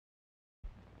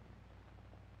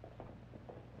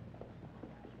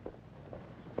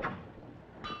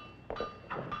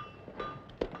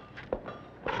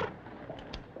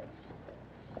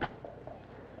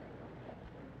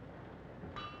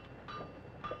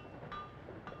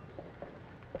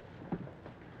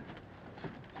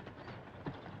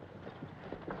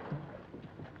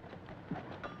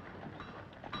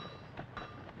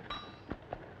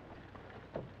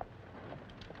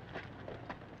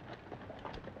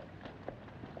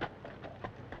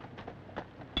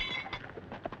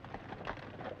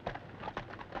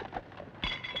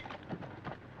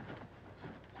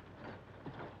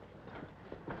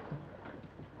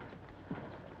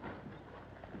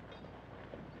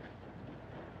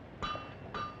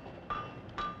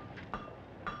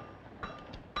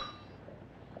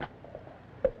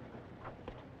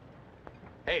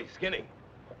Hey, Skinny.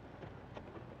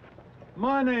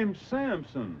 My name's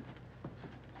Samson.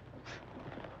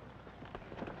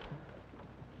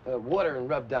 Water and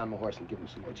rub down my horse and give him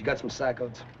some. You got some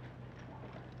psychotes?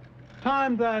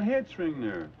 Time that head string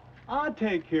there. I'll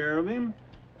take care of him.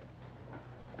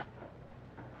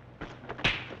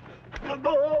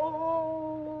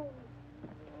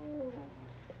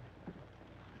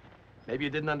 Maybe you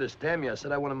didn't understand me. I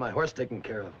said I wanted my horse taken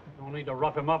care of. You don't need to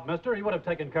rough him up, mister. He would have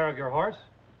taken care of your horse.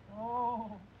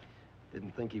 Oh.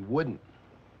 Didn't think he wouldn't.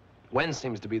 When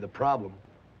seems to be the problem.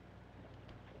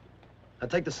 Now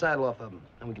take the saddle off of him,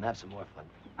 and we can have some more fun.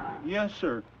 Yes,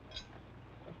 sir.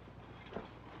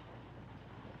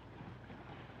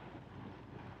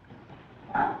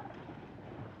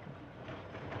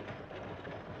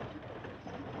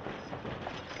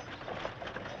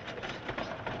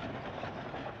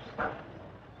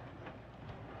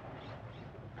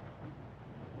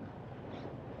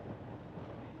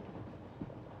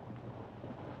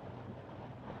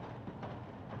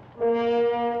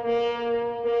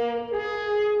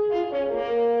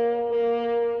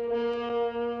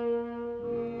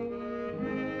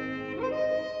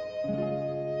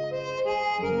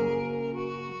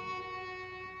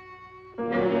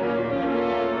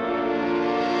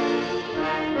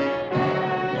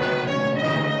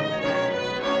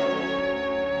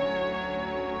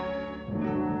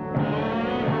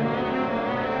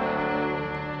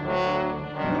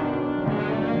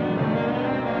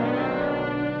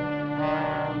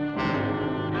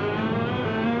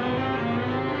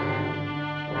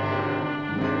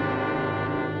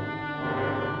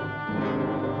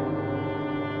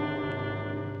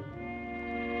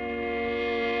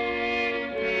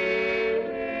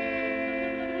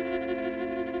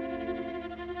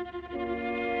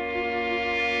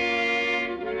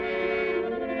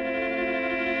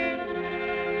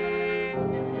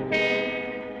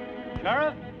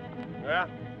 Sheriff? Yeah?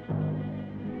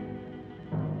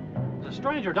 There's a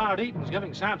stranger down at Eaton's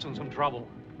giving Samson some trouble.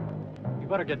 You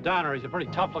better get down or he's a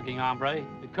pretty tough-looking hombre.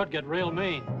 It could get real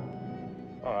mean.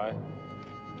 All right.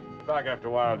 Back after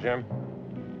a while, Jim.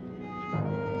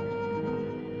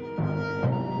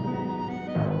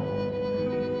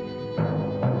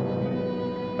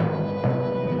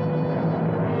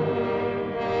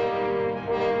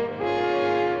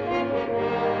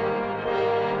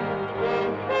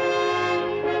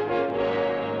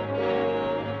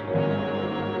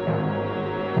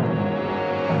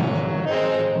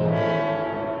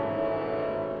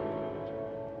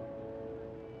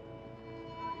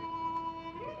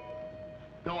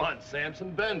 Go on,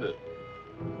 Samson, bend it.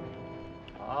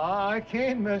 I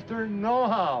can't, mister. No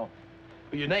how.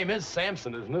 Well, your name is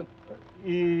Samson, isn't it?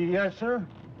 Yes, sir.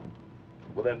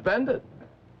 Well, then bend it.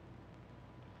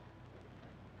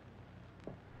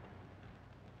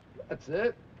 That's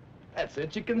it. That's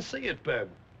it. You can see it bend.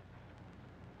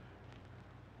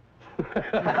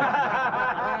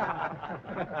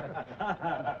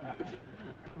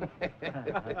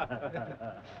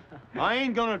 I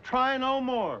ain't gonna try no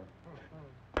more.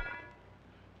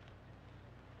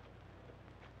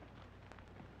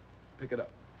 Pick it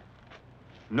up.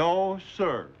 No,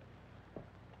 sir.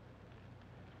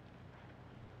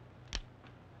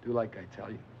 Do like I tell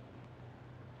you.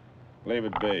 Leave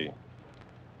it be.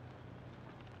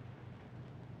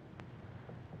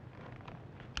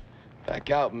 Back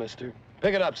out, mister.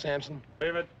 Pick it up, Samson.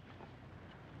 Leave it.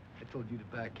 I told you to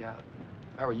back out.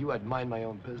 If I were you, I'd mind my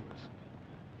own business.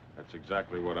 That's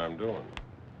exactly what I'm doing.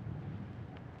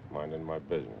 Minding my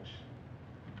business.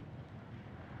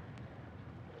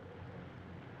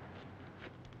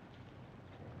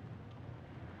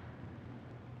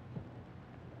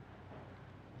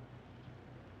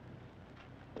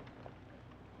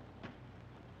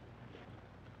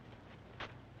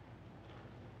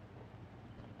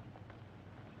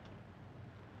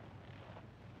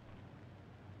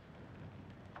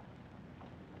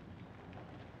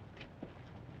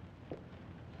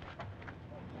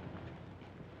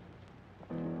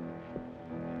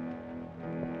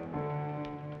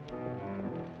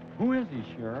 Who is he,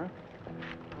 Sheriff?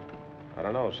 I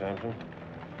don't know, Samson.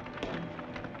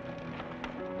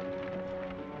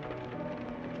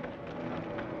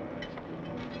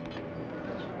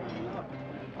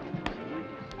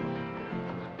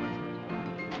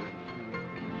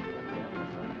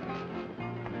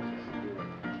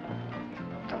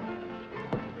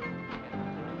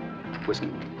 Whiskey.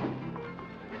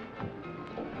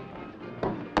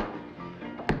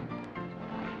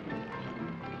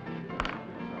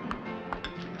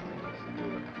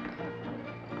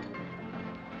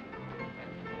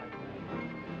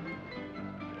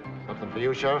 Something for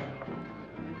you, Sheriff?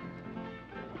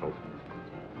 Oh.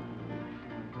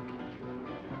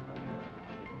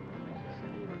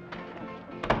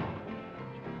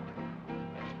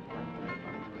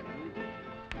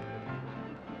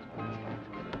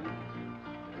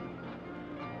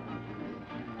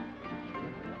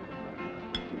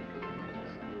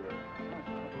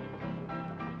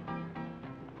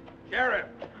 Garrett!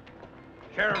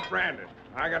 Sheriff Brandon,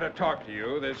 I gotta talk to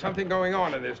you. There's something going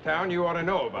on in this town you ought to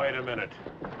know about. Wait a minute.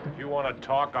 If you want to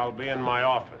talk, I'll be in my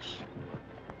office.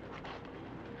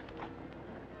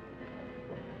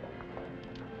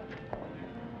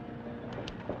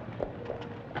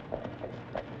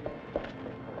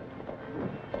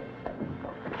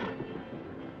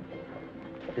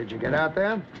 Did you get out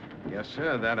there? Yes,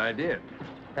 sir, that I did.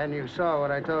 And you saw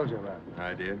what I told you about.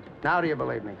 I did. Now do you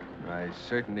believe me? I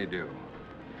certainly do.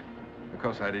 Of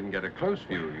course, I didn't get a close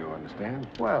view, you understand?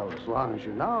 Well, as long as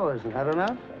you know, isn't that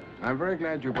enough? I'm very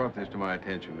glad you brought this to my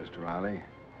attention, Mr. Riley.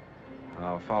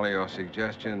 I'll follow your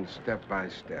suggestions step by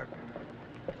step.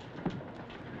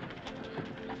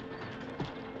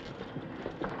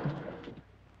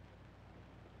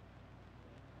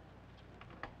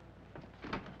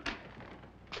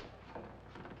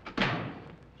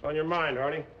 What's on your mind,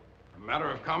 Hardy? A matter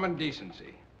of common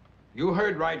decency. You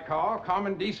heard right, Carl.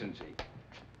 Common decency.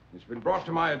 It's been brought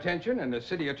to my attention, and as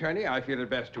city attorney, I feel it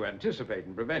best to anticipate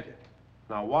and prevent it.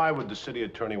 Now, why would the city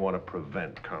attorney want to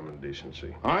prevent common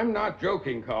decency? I'm not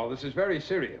joking, Carl. This is very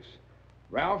serious.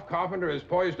 Ralph Carpenter has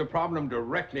poised a problem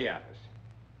directly at us.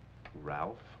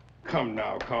 Ralph? Come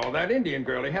now, Carl. That Indian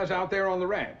girl he has out there on the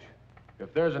ranch.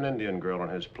 If there's an Indian girl in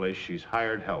his place, she's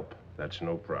hired help. That's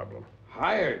no problem.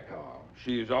 Hired, Carl.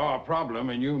 She's our problem,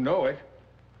 and you know it.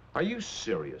 Are you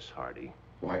serious, Hardy?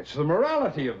 Why, it's the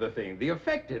morality of the thing, the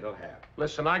effect it'll have.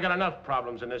 Listen, I got enough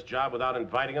problems in this job without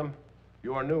inviting them.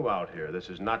 You're new out here. This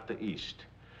is not the East.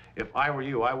 If I were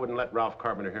you, I wouldn't let Ralph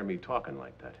Carpenter hear me talking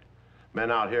like that.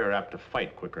 Men out here are apt to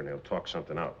fight quicker, and they'll talk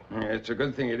something out. It's a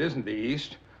good thing it isn't the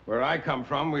East. Where I come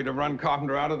from, we'd have run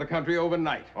Carpenter out of the country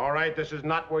overnight. All right, this is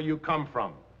not where you come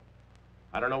from.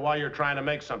 I don't know why you're trying to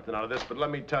make something out of this, but let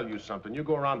me tell you something. You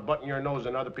go around butting your nose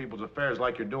in other people's affairs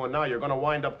like you're doing now, you're going to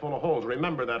wind up full of holes.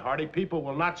 Remember that, Hardy. People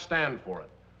will not stand for it.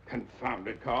 Confound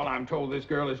it, Carl. I'm told this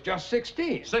girl is just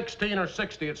 16. 16 or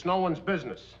 60, it's no one's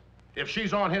business. If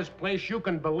she's on his place, you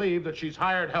can believe that she's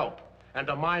hired help. And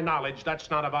to my knowledge, that's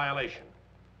not a violation.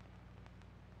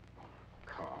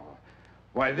 Carl,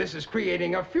 why, this is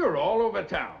creating a furor all over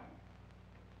town.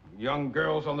 Young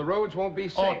girls on the roads won't be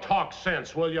safe. Oh, talk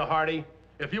sense, will you, Hardy?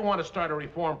 If you want to start a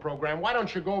reform program, why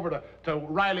don't you go over to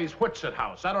Riley's Whitsett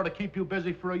house? That ought to keep you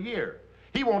busy for a year.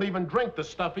 He won't even drink the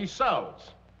stuff he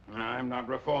sells. I'm not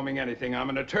reforming anything.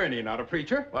 I'm an attorney, not a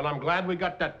preacher. Well, I'm glad we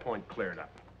got that point cleared up.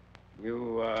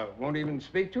 You won't even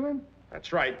speak to him?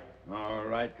 That's right. All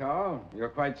right, Carl. You're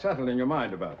quite settled in your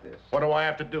mind about this. What do I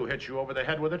have to do, hit you over the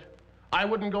head with it? I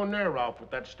wouldn't go near Ralph with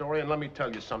that story, and let me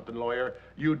tell you something, lawyer.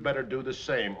 You'd better do the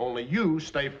same, only you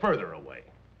stay further away.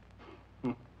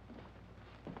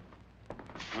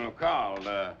 Well, Carl,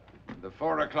 the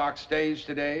 4 o'clock stage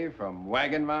today from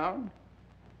Wagon Mound,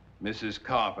 Mrs.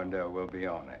 Carpenter will be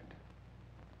on it.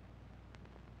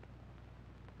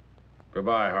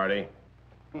 Goodbye, Hardy.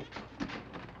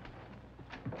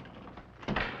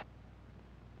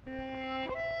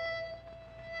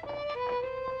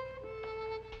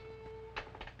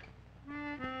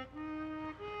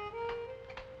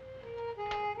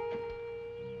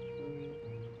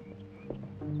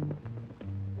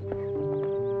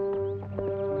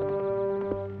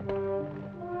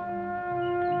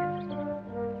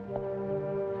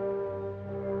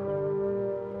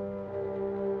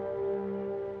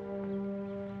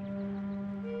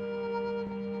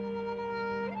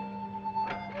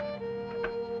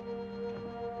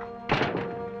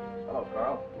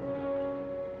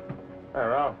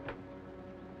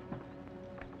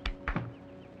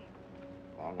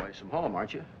 From home,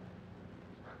 aren't you?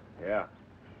 Yeah.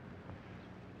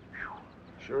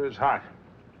 Sure is hot.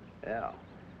 Yeah.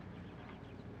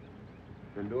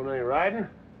 Been doing any riding?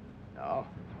 No.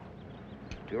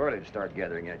 Too early to start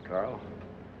gathering yet, Carl.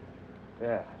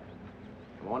 Yeah.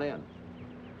 Come on in.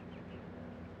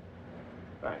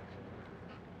 Thanks.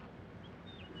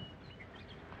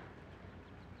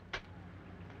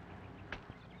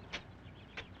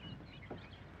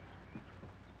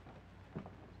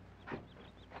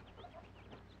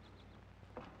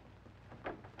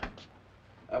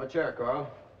 Have a chair,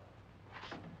 Carl.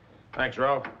 Thanks,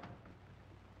 Ralph.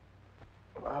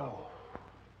 Wow.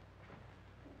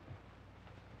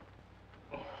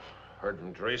 Heard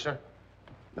from Teresa?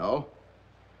 No.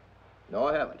 No,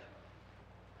 I haven't.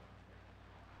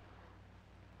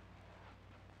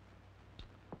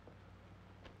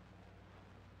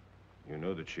 You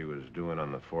knew that she was doing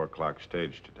on the 4 o'clock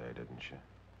stage today, didn't you?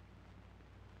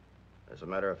 As a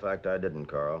matter of fact, I didn't,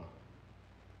 Carl.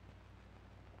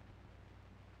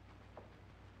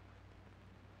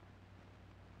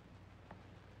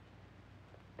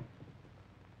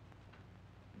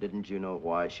 Didn't you know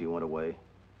why she went away?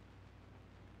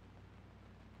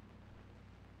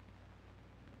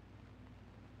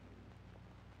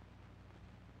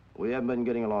 We haven't been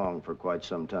getting along for quite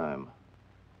some time.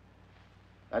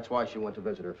 That's why she went to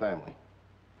visit her family.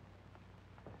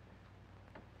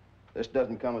 This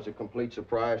doesn't come as a complete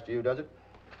surprise to you, does it?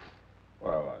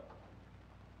 Well,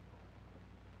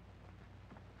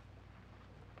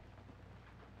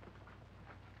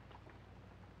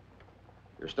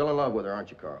 You're still in love with her, aren't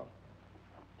you, Carl?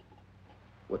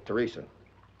 With Teresa.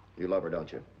 You love her,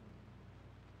 don't you?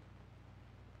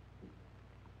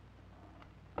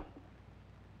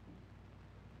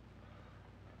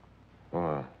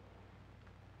 Well,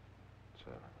 it's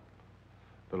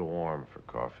a little warm for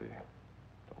coffee.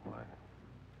 Don't mind.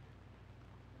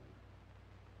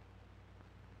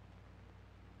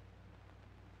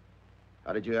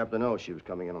 How did you happen to know she was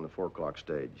coming in on the 4 o'clock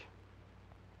stage?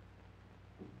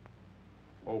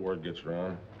 Oh, word gets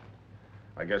around.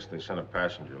 I guess they sent a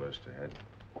passenger list ahead.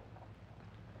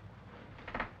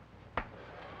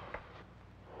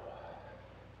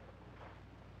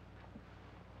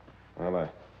 Well, I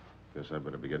guess I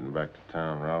better be getting back to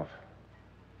town, Ralph.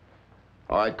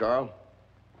 All right, Carl.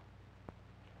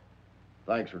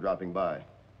 Thanks for dropping by.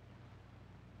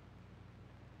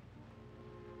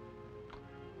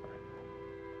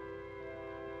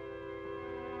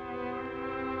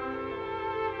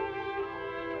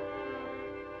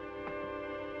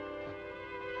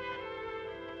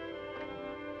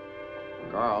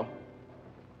 Carl.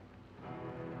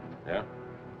 Yeah?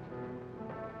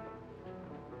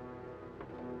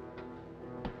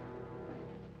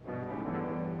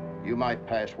 You might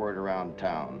pass word around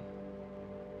town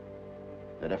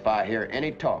that if I hear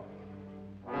any talk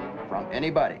from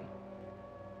anybody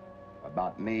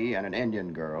about me and an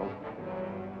Indian girl,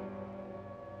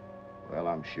 well,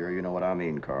 I'm sure you know what I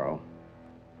mean, Carl.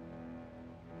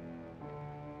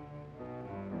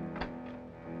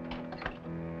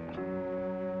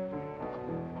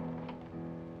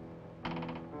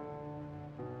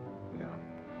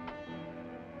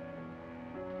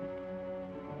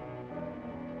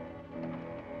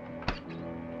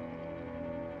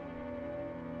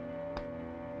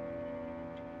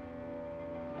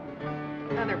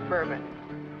 Another bourbon.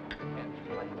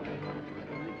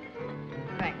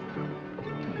 Thanks.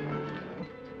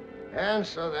 And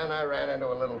so then I ran into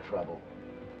a little trouble.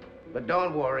 But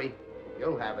don't worry,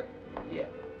 you'll have it. Yeah.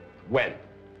 When?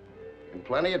 And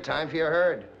plenty of time for your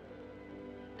herd.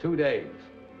 2 days.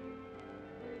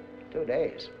 2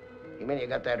 days? You mean you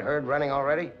got that herd running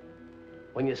already?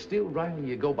 When you steal Riley,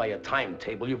 you go by a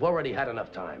timetable. You've already had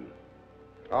enough time.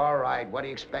 All right, what do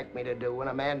you expect me to do when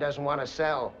a man doesn't want to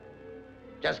sell?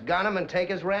 Just gun him and take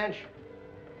his ranch?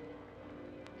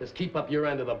 Just keep up your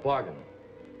end of the bargain.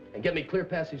 And get me clear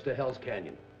passage to Hell's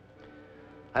Canyon.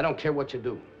 I don't care what you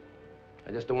do.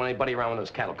 I just don't want anybody around when those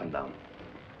cattle come down.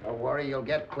 Don't worry, you'll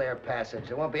get clear passage.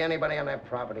 There won't be anybody on that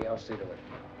property. I'll see to it.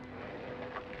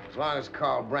 As long as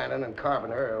Carl Brandon and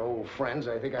Carpenter are old friends,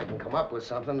 I think I can come up with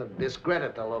something to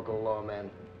discredit the local lawman.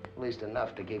 At least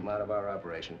enough to keep them out of our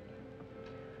operation.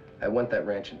 I want that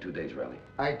ranch in 2 days, Riley.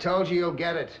 I told you you'll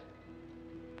get it.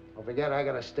 Don't forget, I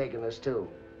got a stake in this, too.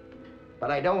 But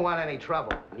I don't want any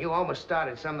trouble. You almost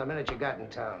started some the minute you got in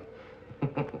town.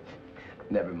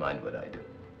 Never mind what I do.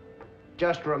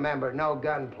 Just remember, no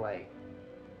gunplay.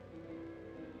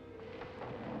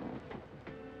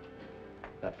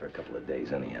 Not for a couple of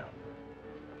days, anyhow.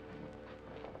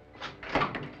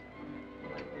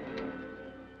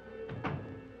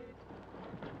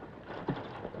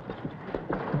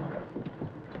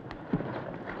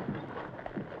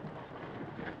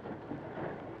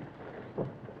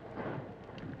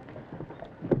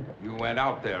 You went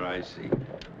out there, I see.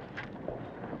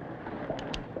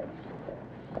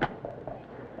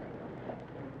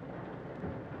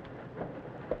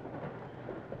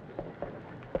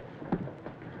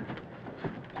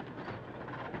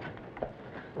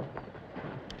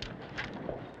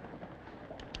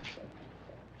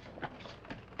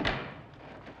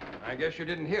 I guess you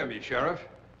didn't hear me, Sheriff.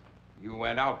 You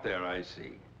went out there, I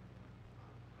see.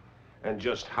 And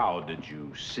just how did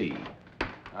you see?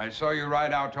 I saw you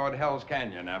ride out toward Hell's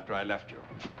Canyon after I left you.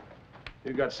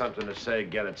 You got something to say,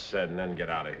 get it said, and then get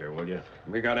out of here, will you?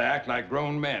 We gotta act like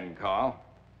grown men, Carl.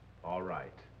 All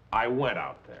right. I went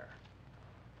out there.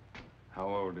 How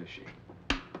old is she?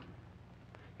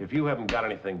 If you haven't got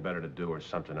anything better to do or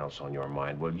something else on your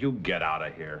mind, will you get out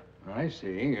of here? I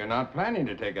see. You're not planning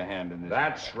to take a hand in this.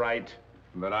 That's right.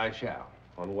 But I shall.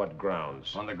 On what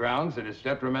grounds? On the grounds that it's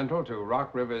detrimental to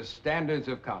Rock River's standards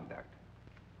of conduct.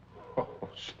 Oh,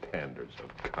 standards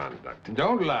of conduct.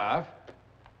 Don't laugh.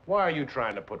 Why are you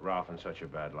trying to put Ralph in such a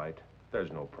bad light?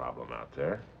 There's no problem out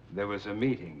there. There was a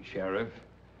meeting, Sheriff.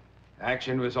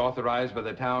 Action was authorized by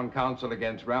the town council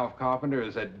against Ralph Carpenter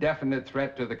as a definite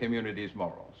threat to the community's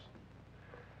morals.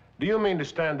 Do you mean to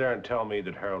stand there and tell me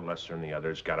that Harold Lesser and the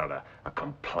others got out a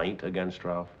complaint against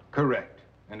Ralph? Correct.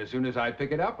 And as soon as I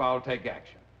pick it up, I'll take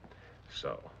action.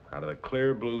 So, out of the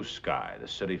clear blue sky, the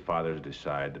city fathers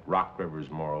decide that Rock River's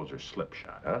morals are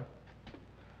slipshod, huh?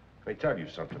 Let me tell you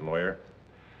something, lawyer.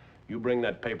 You bring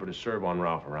that paper to serve on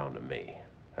Ralph around to me,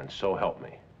 and so help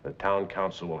me. The town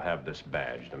council will have this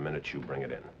badge the minute you bring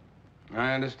it in.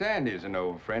 I understand he's an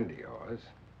old friend of yours.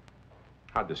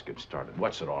 How'd this get started?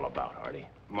 What's it all about, Hardy?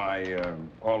 Why,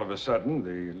 all of a sudden,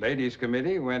 the ladies'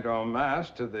 committee went en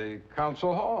masse to the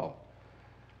council hall.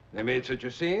 They made such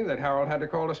a scene that Harold had to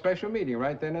call a special meeting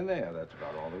right then and there. That's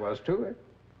about all there was to it.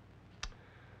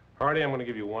 Hardy, I'm going to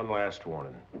give you one last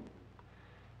warning.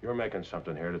 You're making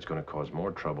something here that's going to cause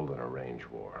more trouble than a range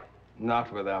war.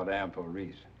 Not without ample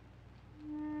reason.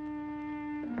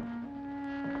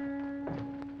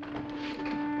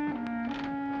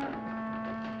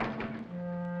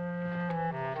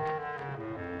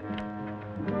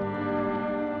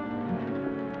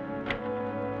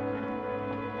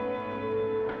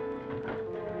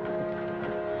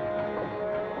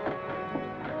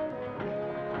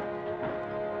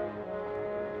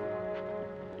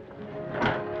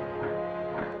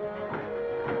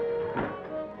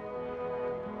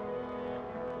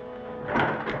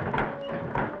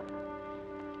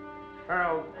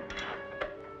 Carl.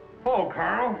 Oh,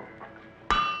 Carl.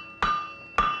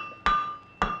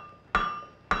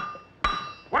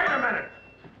 Wait a minute!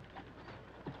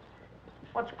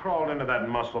 What's crawled into that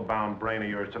muscle-bound brain of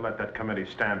yours to let that committee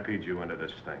stampede you into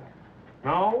this thing?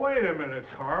 Now, wait a minute,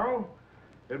 Carl.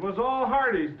 It was all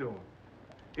Hardy's doing.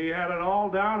 He had it all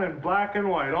down in black and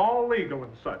white, all legal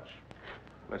and such.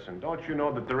 Listen, don't you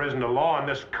know that there isn't a law in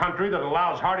this country that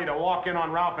allows Hardy to walk in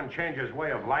on Ralph and change his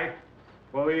way of life?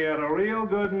 Well, he had a real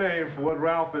good name for what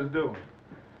Ralph is doing.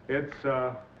 It's,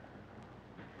 Oh,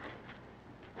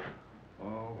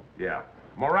 yeah.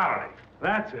 Morality.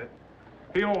 That's it.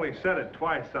 He only said it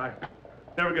twice. I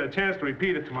never got a chance to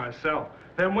repeat it to myself.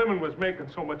 Them women was making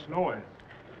so much noise.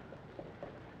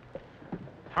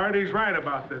 Hardy's right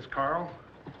about this, Carl.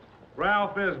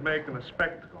 Ralph is making a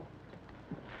spectacle.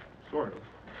 Sort of.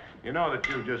 You know that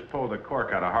you just pulled the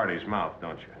cork out of Hardy's mouth,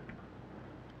 don't you?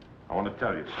 I want to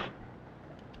tell you something.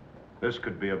 This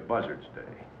could be a buzzard's day.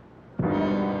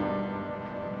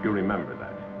 You remember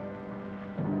that.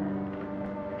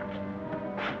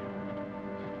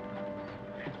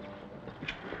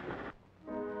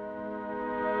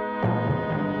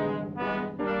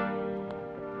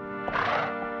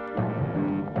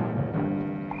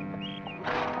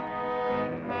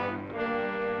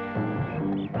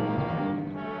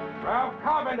 Ralph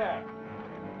Carpenter!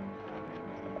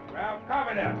 Ralph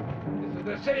Carpenter! This is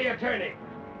the city attorney.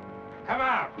 Come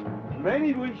out!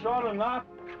 Maybe we ought to not.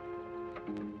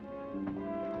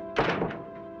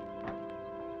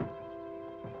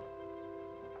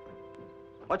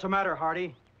 What's the matter,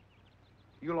 Hardy?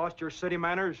 You lost your city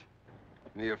manners?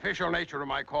 The official nature of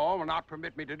my call will not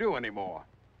permit me to do any more.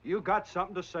 You got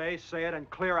something to say it, and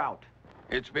clear out.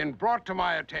 It's been brought to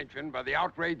my attention by the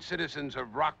outraged citizens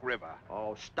of Rock River.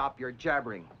 Oh, stop your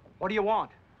jabbering. What do you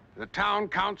want? The town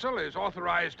council has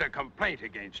authorized a complaint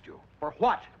against you. For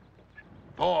what?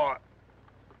 For...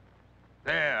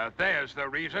 There's the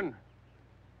reason.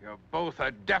 You're both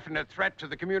a definite threat to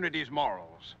the community's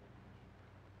morals.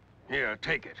 Here,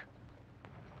 take it.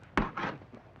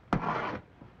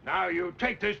 Now you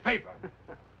take this paper.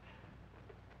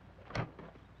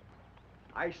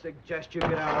 I suggest you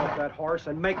get out off that horse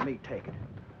and make me take it.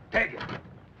 Take it.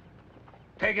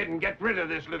 Take it and get rid of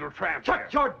this little tramp.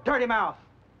 Shut your dirty mouth!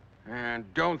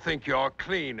 And don't think you're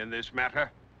clean in this matter.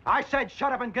 I said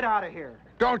shut up and get out of here.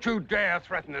 Don't you dare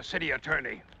threaten the city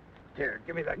attorney. Here,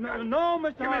 give me that gun. No,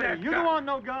 Mr. Give me Hardy, that you gun. don't want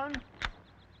no gun.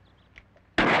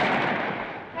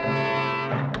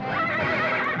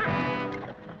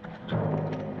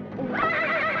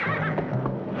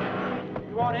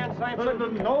 You want in,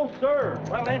 Samson? No, sir.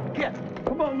 Well, then get.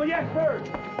 Come on, yes, sir.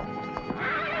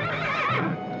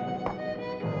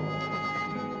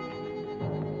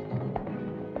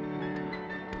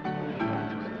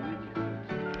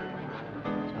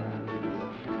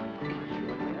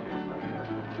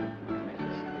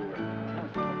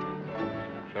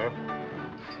 Sheriff?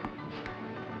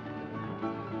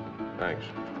 Thanks.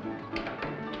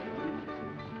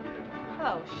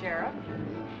 Hello, Sheriff.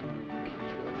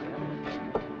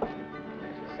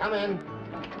 Come in.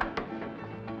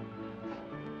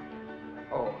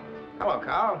 Oh, hello,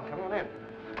 Carl. Come on in.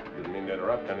 Didn't mean to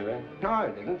interrupt anything. No, I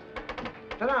didn't.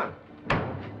 Sit down.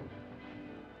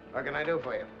 What can I do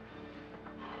for you?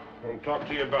 I want to talk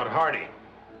to you about Hardy.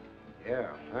 Yeah,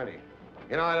 Hardy.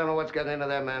 You know, I don't know what's getting into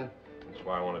that man. That's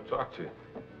why I want to talk to you.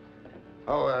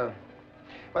 Oh,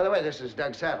 by the way, this is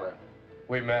Doug Sadler.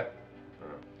 We met.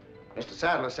 Mr.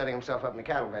 Sadler's setting himself up in the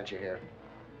cattle venture here.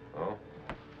 Oh?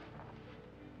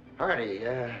 Hardy,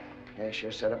 yeah,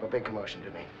 sure set up a big commotion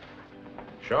to me.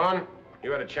 Sean,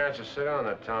 you had a chance to sit on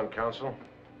that town council.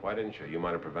 Why didn't you? You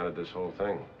might have prevented this whole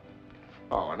thing.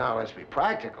 Oh, now let's be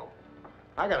practical.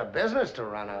 I got a business to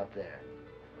run out there.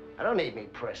 I don't need any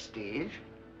prestige.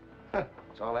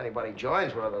 It's all anybody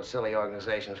joins one of those silly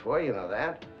organizations for, you know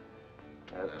that.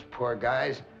 Those poor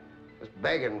guys just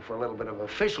begging for a little bit of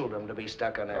officialdom to be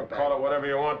stuck on their back. Call it whatever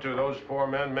you want to. Those four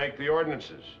men make the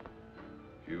ordinances.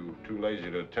 If you're too lazy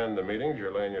to attend the meetings,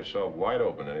 you're laying yourself wide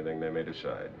open to anything they may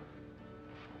decide.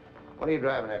 What are you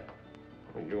driving at?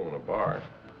 Well, you own a bar.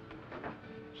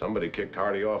 Somebody kicked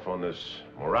Hardy off on this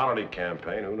morality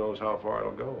campaign. Who knows how far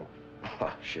it'll go?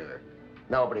 Oh, sure.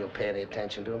 Nobody will pay any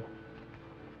attention to him.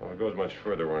 Well, if it goes much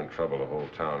further, we're in trouble. The whole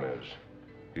town is.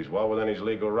 He's well within his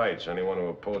legal rights. Anyone who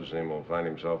opposes him will find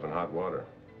himself in hot water.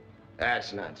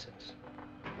 That's nonsense.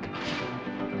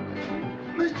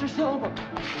 Mr. Silva!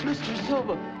 Mr.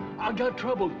 Silva! I got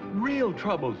troubles, real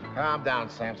troubles. Calm down,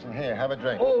 Sampson. Here, have a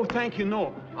drink. Oh, thank you,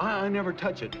 no. I never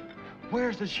touch it.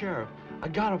 Where's the sheriff? I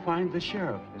gotta find the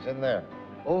sheriff. He's in there.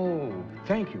 Oh,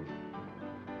 thank you.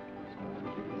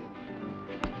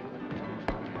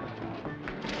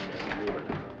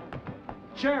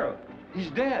 Sheriff, he's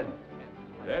dead.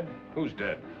 Dead? Who's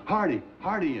dead? Hardy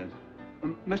is.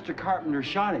 Mr. Carpenter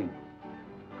shot him.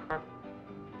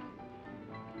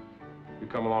 You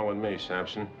come along with me,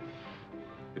 Sampson.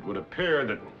 It would appear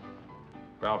that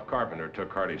Ralph Carpenter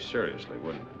took Hardy seriously,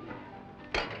 wouldn't it?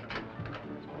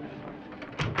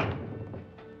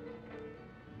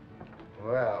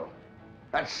 Well,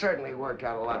 that certainly worked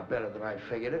out a lot better than I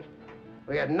figured it.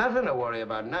 We had nothing to worry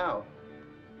about now.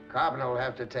 Carpenter will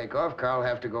have to take off. Carl will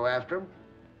have to go after him.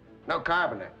 No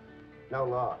Carpenter. No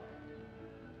law.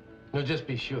 No, just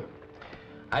be sure.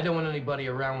 I don't want anybody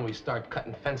around when we start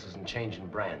cutting fences and changing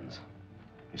brands.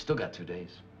 You still got 2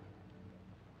 days.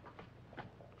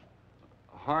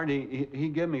 Hardy, he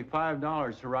gave me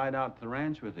 $5 to ride out to the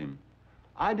ranch with him.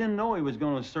 I didn't know he was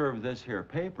going to serve this here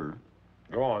paper.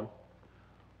 Go on.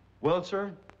 Well,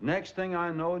 sir, next thing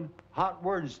I knowed, hot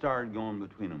words started going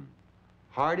between them.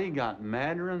 Hardy got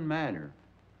madder and madder.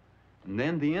 And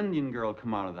then the Indian girl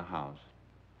come out of the house.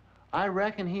 I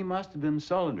reckon he must have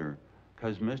insulted her,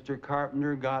 'cause Mr.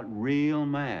 Carpenter got real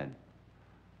mad.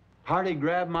 Hardy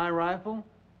grabbed my rifle,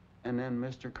 and then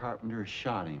Mr. Carpenter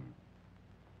shot him.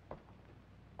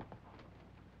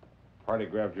 Hardy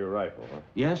grabbed your rifle, huh?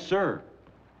 Yes, sir.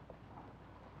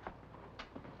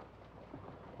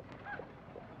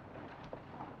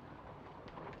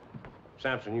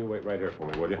 Sampson, you wait right here for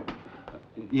me, will you?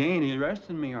 You ain't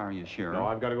arresting me, are you, Sheriff? No,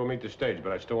 I've got to go meet the stage,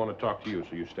 but I still want to talk to you,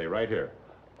 so you stay right here.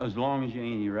 As long as you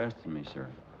ain't arresting me, sir.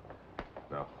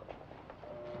 No.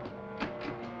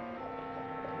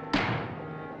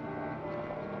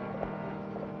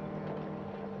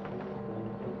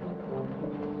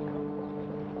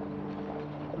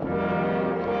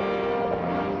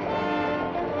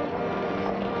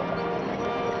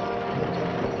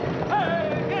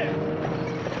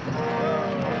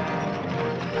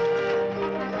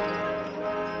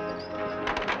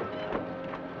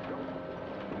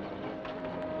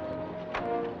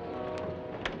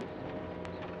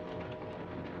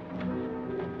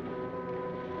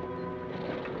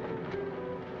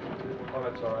 Oh,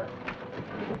 that's all right.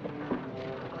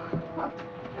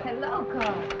 Hello,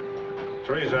 Carl.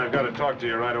 Teresa, I've got to talk to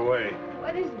you right away.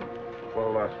 What is it?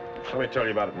 Well, let me tell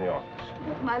you about it in the office.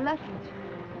 My luggage.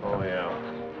 Oh, yeah.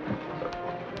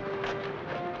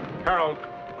 Harold,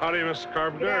 howdy, Mr.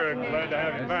 Carpenter. Good afternoon. Glad to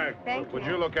have you back. Thank Would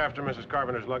you. you look after Mrs.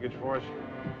 Carpenter's luggage for us?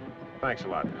 Thanks a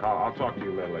lot. I'll talk to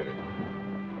you men later.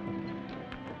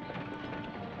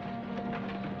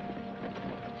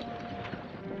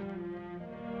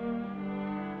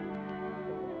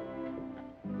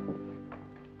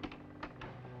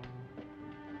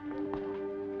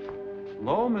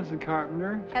 Hello, Mrs.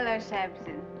 Carpenter. Hello,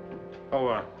 Sampson.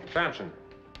 Oh, Sampson.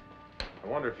 I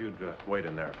wonder if you'd wait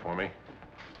in there for me.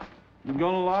 You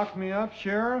gonna lock me up,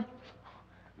 Sheriff?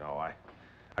 No,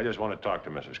 I just want to talk to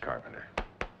Mrs. Carpenter.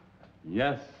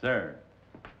 Yes, sir.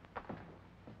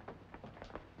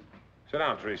 Sit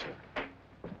down, Teresa.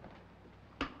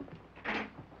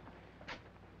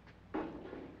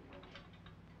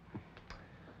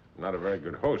 Not a very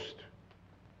good host.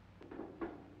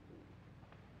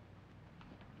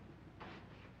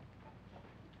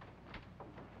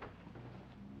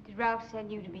 Did Ralph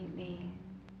send you to meet me?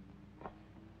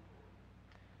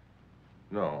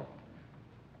 No.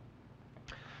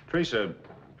 Teresa,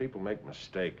 people make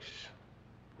mistakes.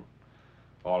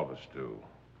 All of us do.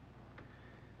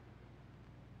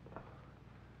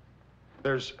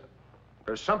 There's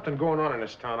something going on in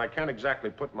this town. I can't exactly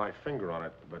put my finger on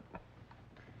it, but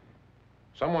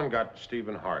someone got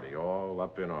Stephen Hardy all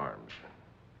up in arms.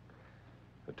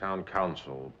 The town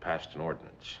council passed an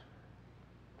ordinance.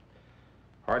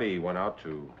 Hardy went out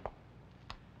to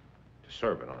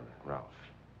serve it on Ralph.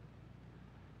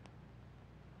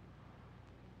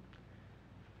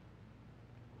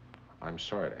 I'm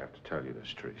sorry to have to tell you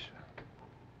this, Teresa.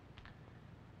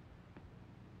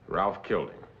 Ralph killed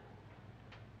him.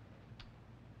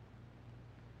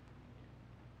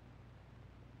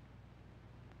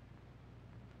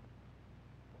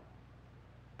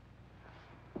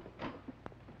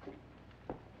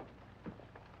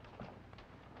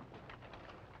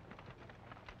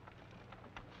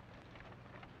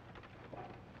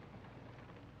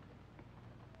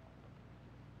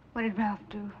 What did Ralph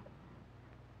do?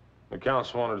 The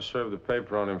council wanted to serve the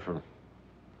paper on him for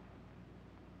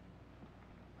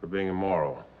being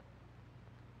immoral.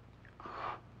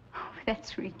 Oh,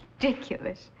 that's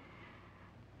ridiculous.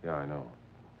 Yeah, I know.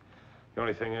 The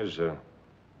only thing is, there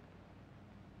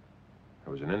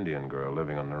was an Indian girl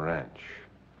living on the ranch.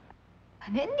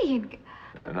 An Indian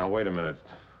girl? Now, wait a minute.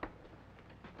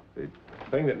 The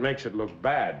thing that makes it look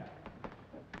bad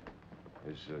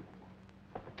is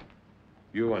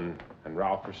you and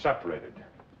Ralph are separated.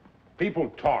 People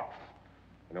talk.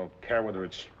 They don't care whether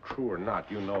it's true or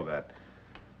not. You know that.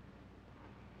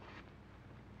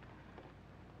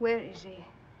 Where is he?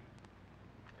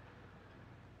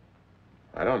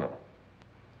 I don't know.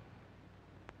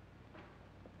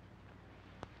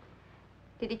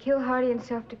 Did he kill Hardy in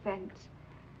self-defense?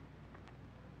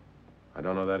 I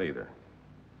don't know that either.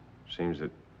 Seems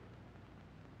that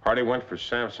Hardy went for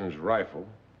Sampson's rifle.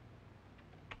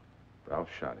 Ralph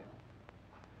shot him.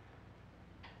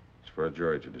 It's for a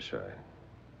jury to decide.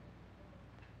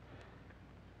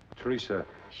 Teresa. Is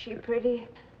she pretty?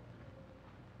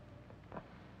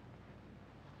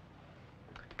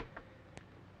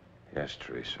 Yes,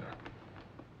 Teresa.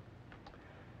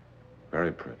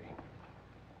 Very pretty.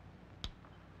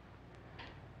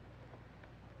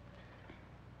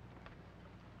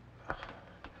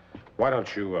 Why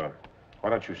don't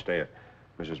you stay at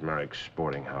Mrs. Merrick's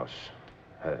boarding house?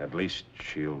 At least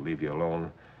she'll leave you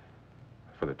alone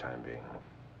for the time being.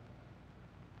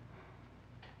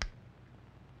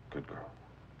 Good girl.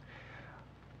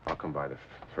 I'll come by the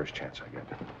first chance I get.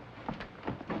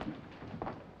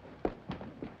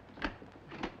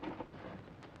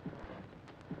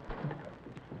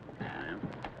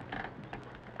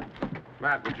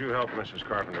 Matt, would you help Mrs.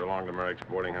 Carpenter along to Merrick's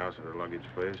boarding house with her luggage,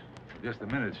 please? Just a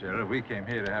minute, Sheriff. We came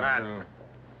here to have Matt, a...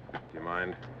 do you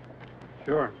mind?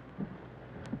 Sure.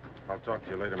 I'll talk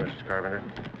to you later, Mrs. Carpenter.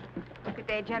 Good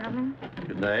day, gentlemen.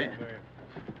 Good day.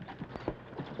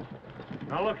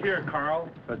 Now, look here, Carl.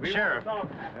 But, We Sheriff. want to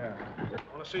talk. Yeah.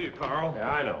 I want to see you, Carl.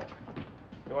 Yeah, I know.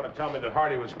 You want to tell me that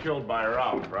Hardy was killed by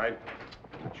Ralph, right?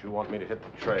 But you want me to hit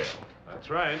the trail. That's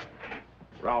right.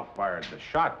 Ralph fired the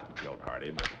shot that killed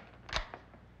Hardy, but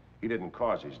he didn't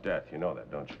cause his death. You know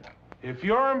that, don't you? If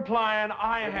you're implying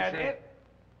I had it...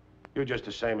 You're just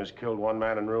the same as killed one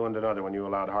man and ruined another when you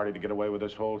allowed Hardy to get away with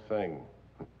this whole thing.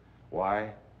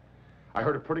 Why? I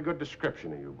heard a pretty good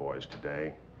description of you boys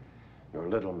today. You're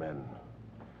little men,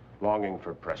 longing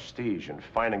for prestige and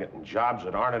finding it in jobs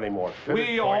that aren't anymore fitted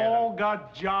We all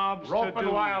got jobs to Roping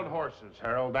do. wild horses,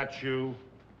 Harold, that's you.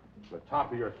 From the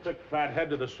top of your thick, fat head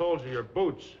to the soles of your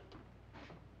boots.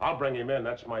 I'll bring him in,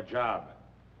 that's my job.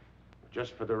 But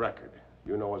just for the record,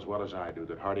 you know as well as I do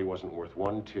that Hardy wasn't worth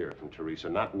one tear from Teresa,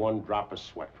 not one drop of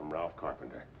sweat from Ralph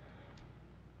Carpenter.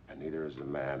 And neither is the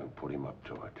man who put him up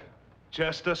to it.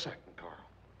 Just a second, Carl.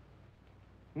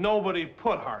 Nobody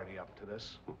put Hardy up to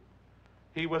this.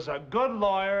 He was a good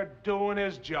lawyer doing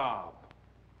his job.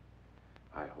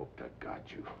 I hope to God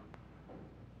you,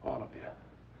 all of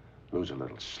you, lose a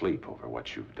little sleep over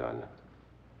what you've done.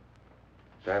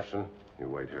 Sampson, you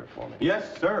wait here for me. Yes,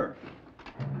 sir.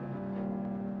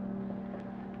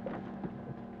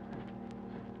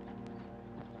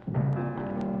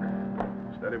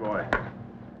 Steady, boy.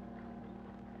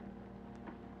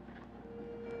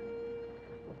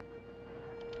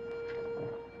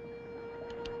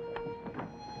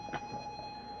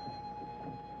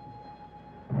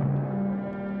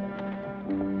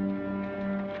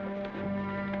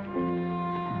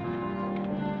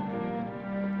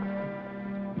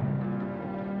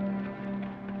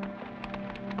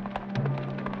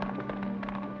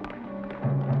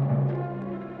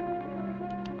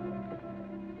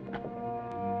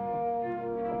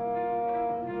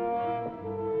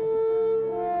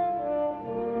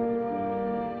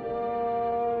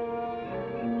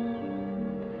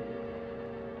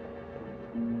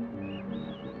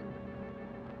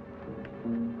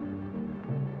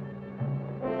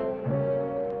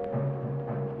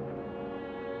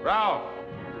 Ralph!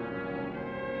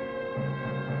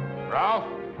 Ralph?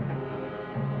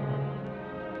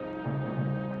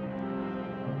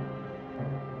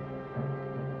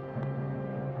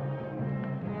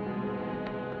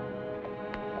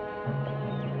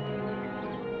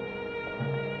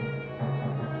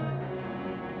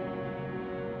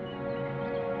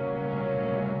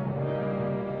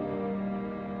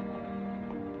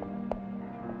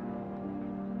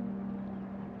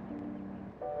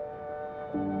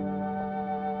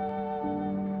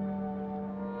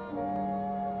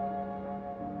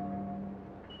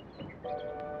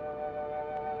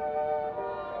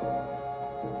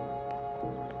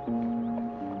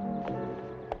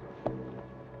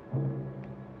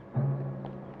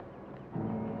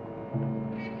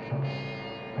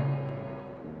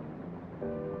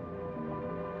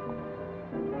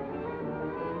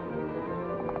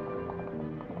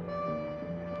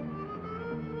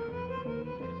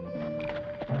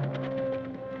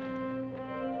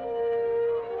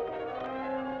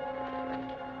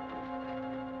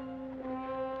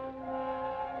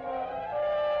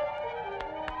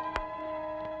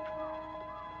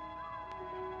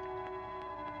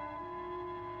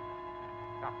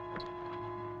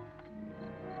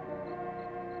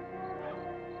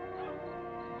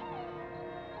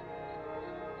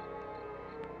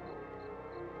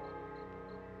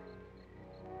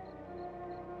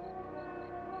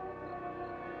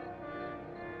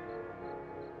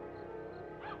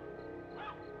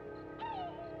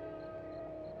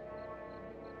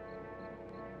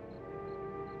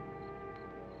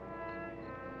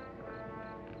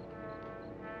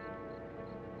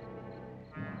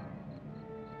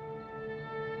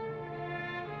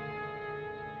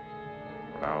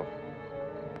 Ralph.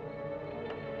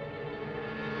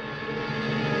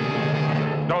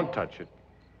 Don't touch it.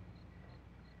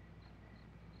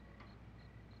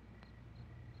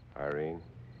 Irene,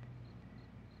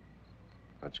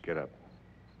 let's get up.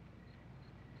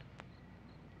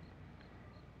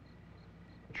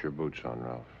 Put your boots on,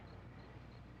 Ralph.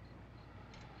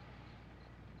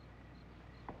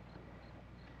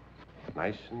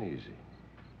 Nice and easy.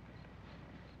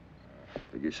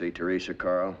 Did you see Teresa,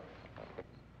 Carl?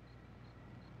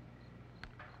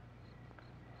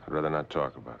 I'd rather not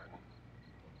talk about it.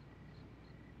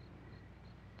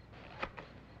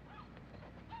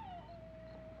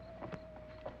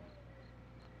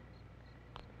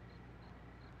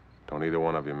 Don't either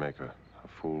one of you make a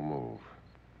fool move.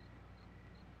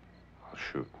 I'll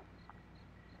shoot.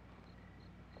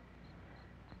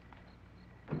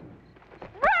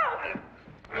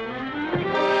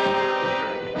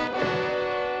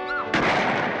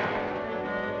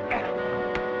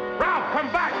 Ralph,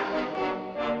 come back!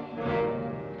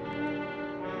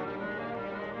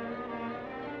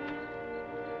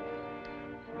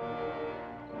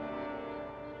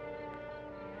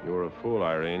 You were a fool,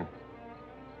 Irene.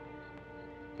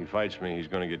 He fights me, he's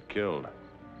gonna get killed.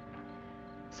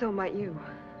 So might you.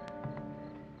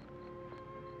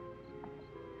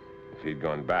 If he'd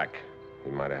gone back,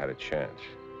 he might have had a chance.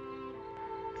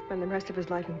 Spend the rest of his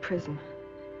life in prison.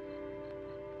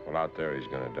 Well, out there, he's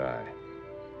gonna die.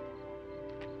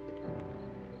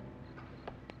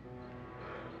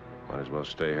 Might as well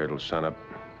stay here till sunup.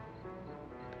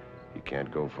 He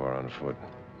can't go far on foot.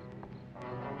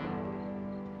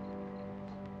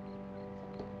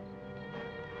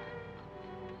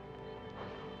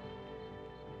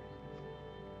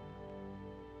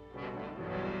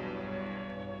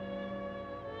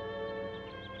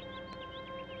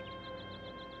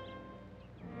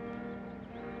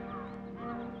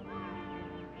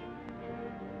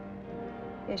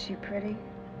 Is she pretty?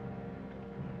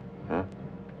 Huh?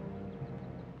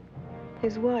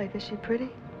 His wife, is she pretty?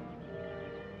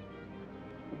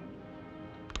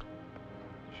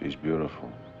 She's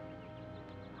beautiful.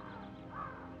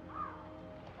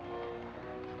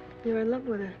 You're in love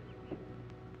with her.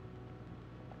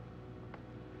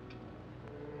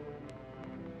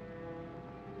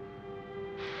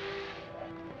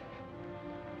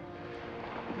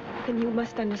 Then you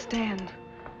must understand.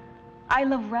 I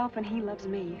love Ralph and he loves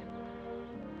me.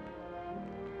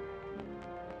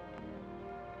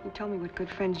 You told me what good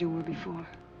friends you were before.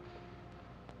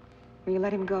 Will you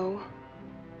let him go?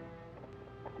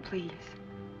 Please.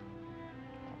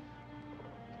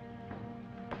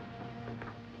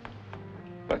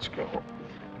 Let's go.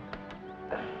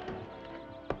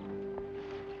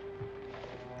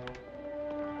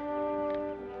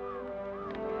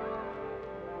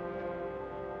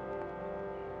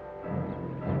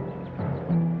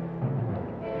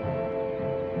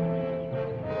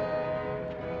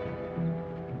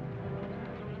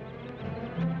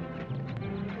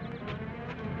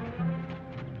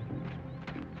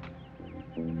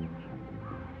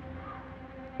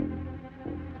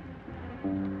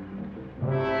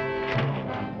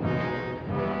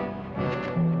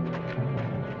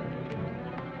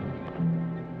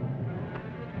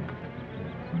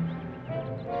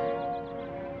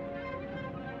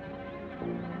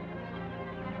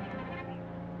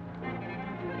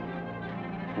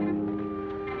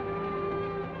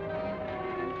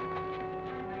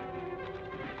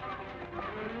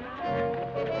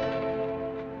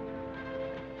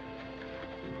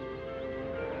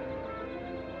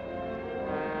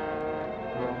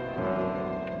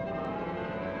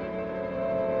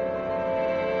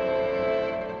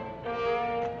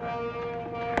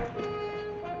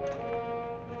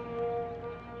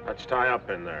 Let's tie up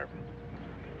in there.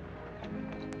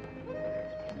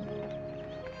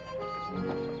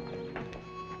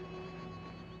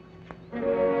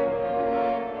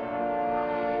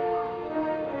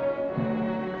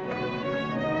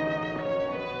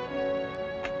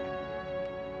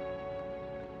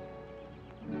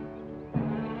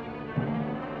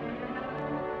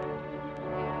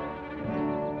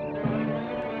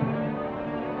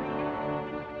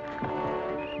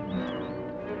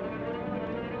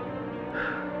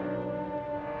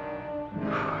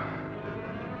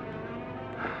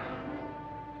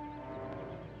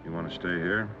 You want to stay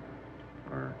here,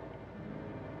 or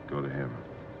go to him?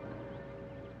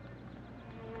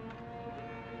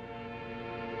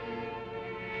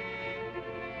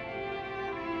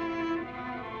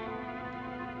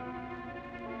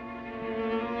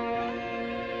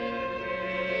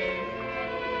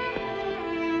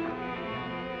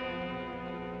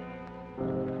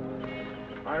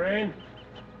 Irene?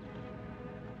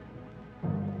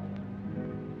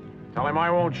 Tell him I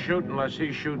won't shoot unless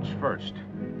he shoots first.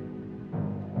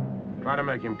 Try to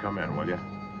make him come in, will you?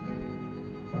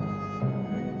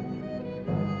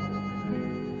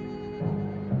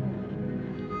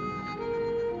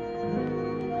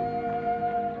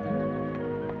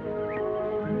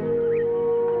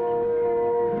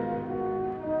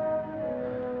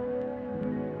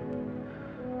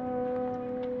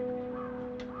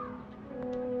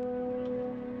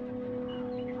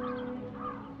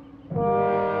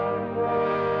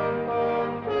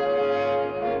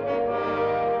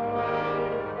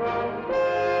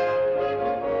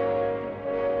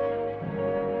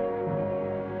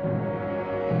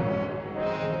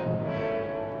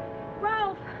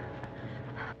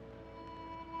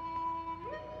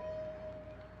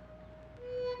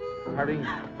 Hardy,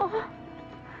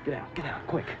 get out,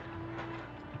 quick.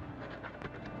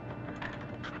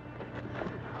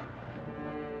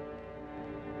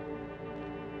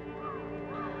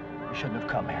 You shouldn't have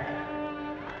come here.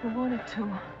 I wanted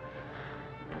to.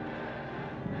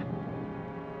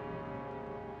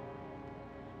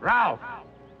 Ralph!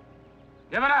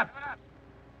 Give it up!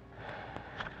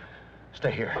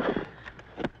 Stay here.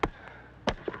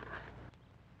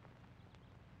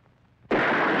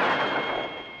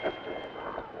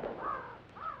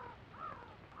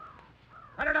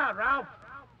 Cut it out, Ralph!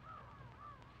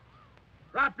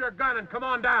 Drop your gun and come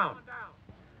on down.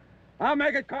 I'll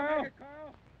make it, Carl.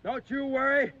 Don't you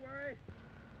worry.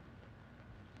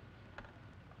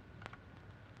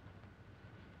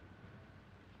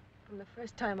 From the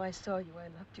first time I saw you, I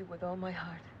loved you with all my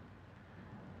heart.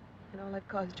 And all that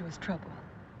caused you was trouble.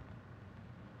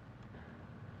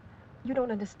 You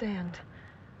don't understand.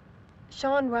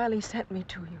 Sean Riley sent me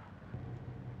to you.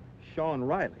 Sean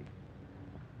Riley?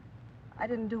 I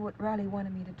didn't do what Riley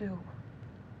wanted me to do.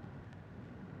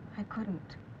 I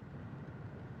couldn't.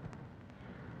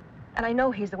 And I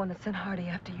know he's the one that sent Hardy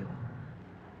after you.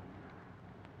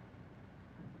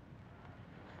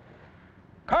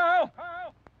 Carl!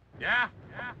 Yeah?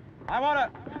 I wanna...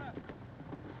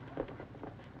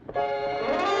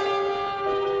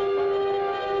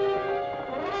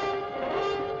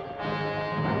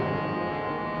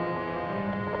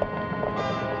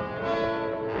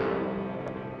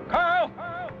 Carl!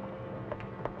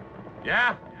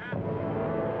 Yeah?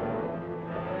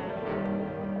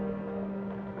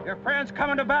 Your friend's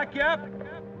coming to back you up?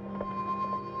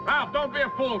 Ralph, don't be a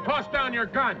fool. Toss down your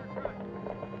gun.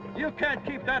 You can't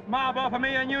keep that mob off of me,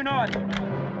 and you know it.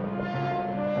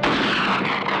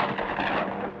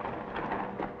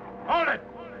 Hold it!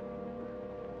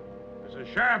 This is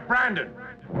Sheriff Brandon.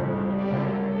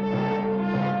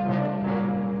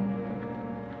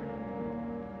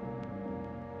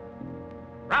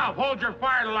 Ralph, hold your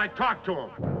fire till I talk to him.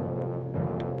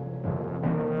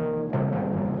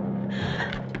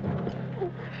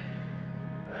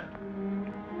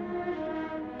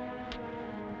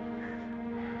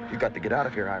 You got to get out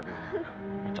of here, Irene.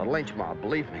 It's a lynch mob,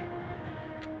 believe me.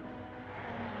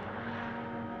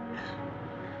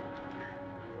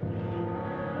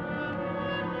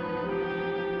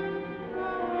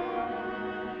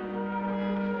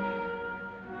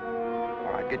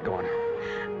 All right, get going.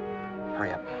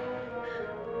 Hurry up.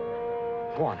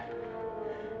 Go on.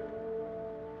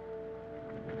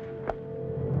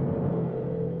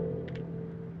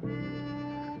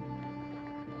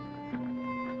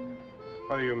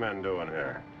 What are you men doing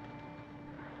here?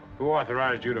 Who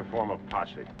authorized you to form a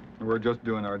posse? We're just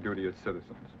doing our duty as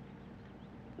citizens.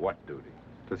 What duty?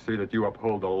 To see that you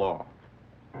uphold the law.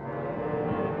 I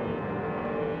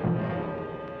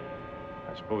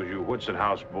suppose you Woodson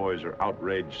House boys are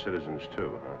outraged citizens,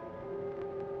 too, huh?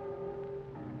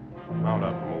 Mount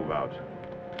up and move out.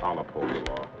 I'll uphold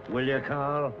the law. Will you,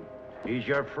 Carl? He's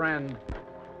your friend.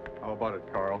 How about it,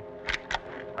 Carl?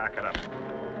 Back it up.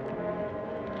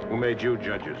 Who made you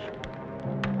judges?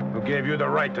 Who gave you the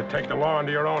right to take the law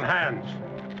into your own hands?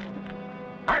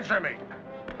 Answer me!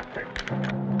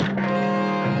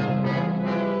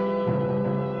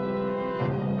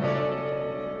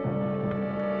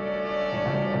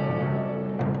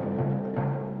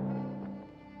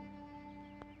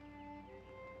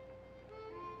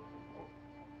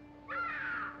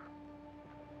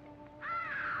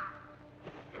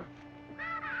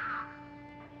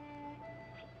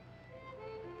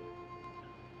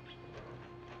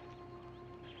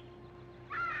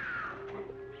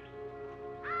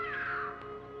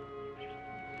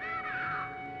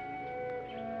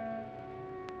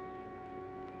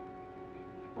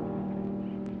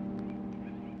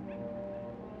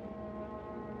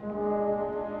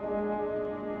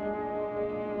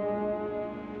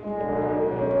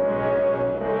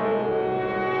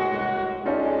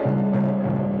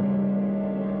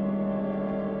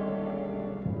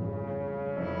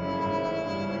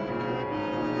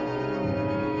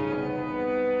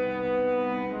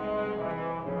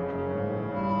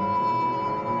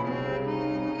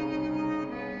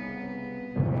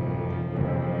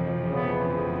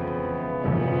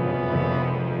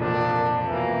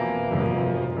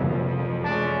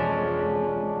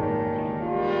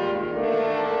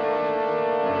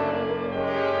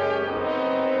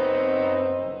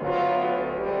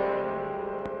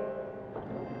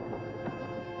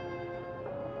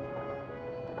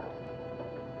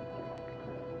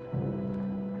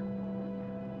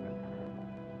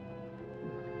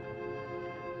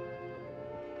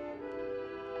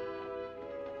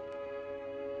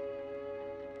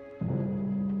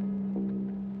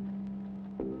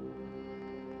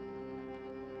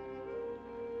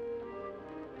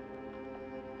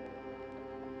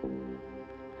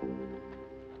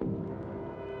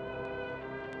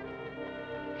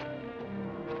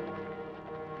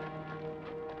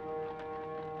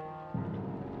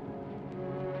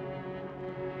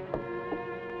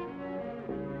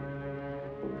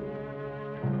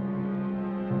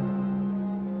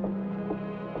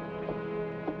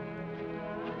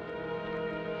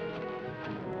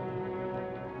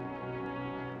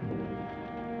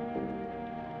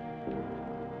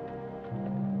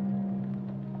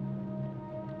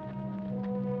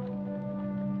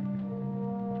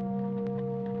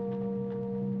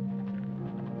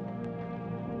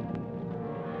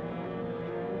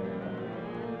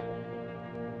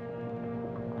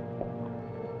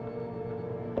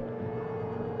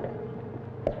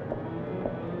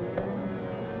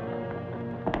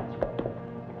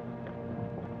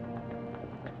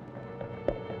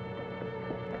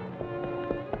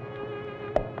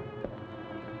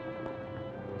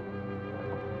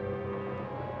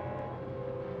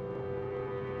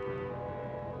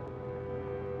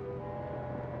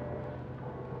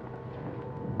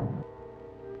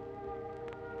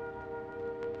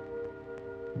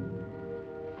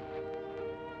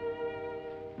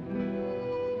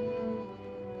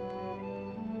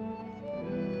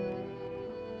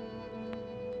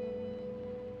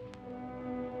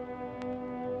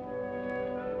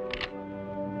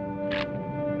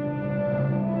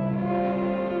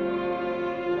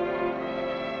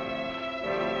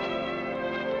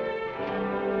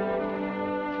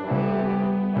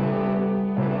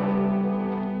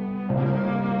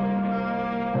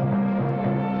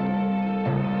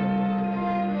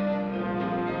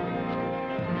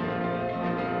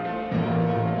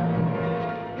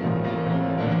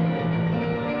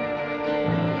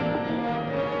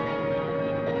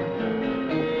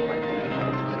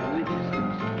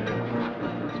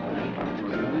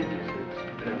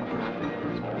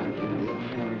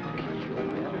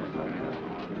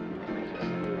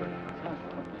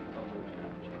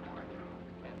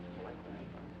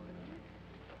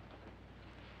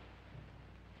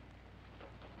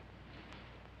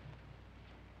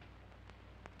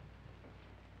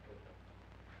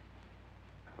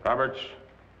 Roberts,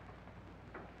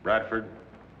 Bradford,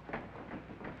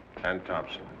 and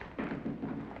Thompson.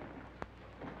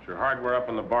 It's your hardware up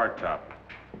on the bar top.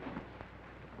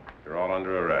 You're all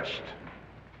under arrest.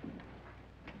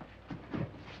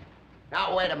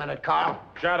 Now, wait a minute, Carl.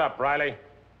 Shut up, Riley.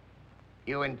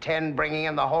 You intend bringing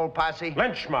in the whole posse?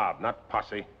 Lynch mob, not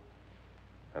posse.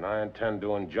 And I intend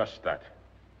doing just that.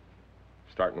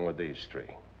 Starting with these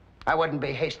three. I wouldn't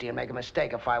be hasty and make a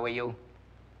mistake if I were you.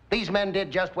 These men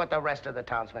did just what the rest of the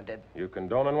townsmen did. You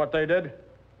condoning what they did?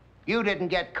 You didn't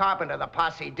get Carpenter, the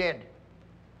posse did.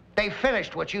 They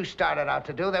finished what you started out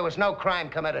to do. There was no crime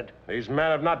committed. These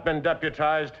men have not been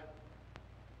deputized.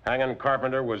 Hanging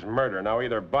Carpenter was murder. Now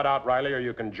either butt out Riley or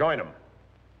you can join him.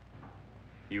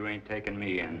 You ain't taking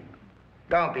me in.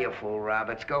 Don't be a fool,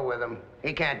 Roberts. Go with him.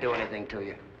 He can't do anything to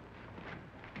you.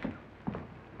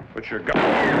 Put your gun.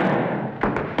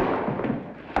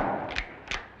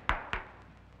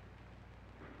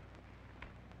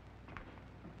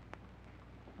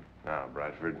 Now,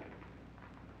 Bradford.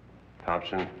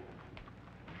 Thompson.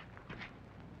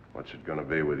 What's it gonna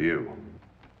be with you?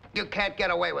 You can't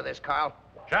get away with this, Carl.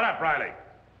 Shut up, Riley.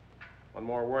 One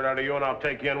more word out of you and I'll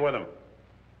take you in with him.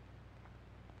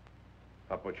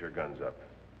 I'll put your guns up.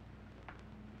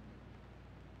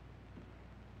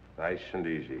 Nice and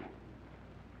easy.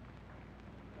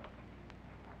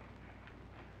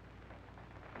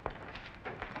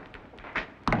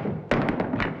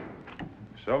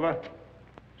 Silva,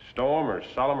 stow 'em or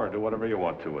sell 'em or do whatever you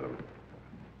want to with them.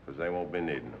 Because they won't be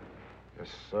needing them. Yes,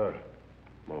 sir.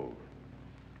 Move.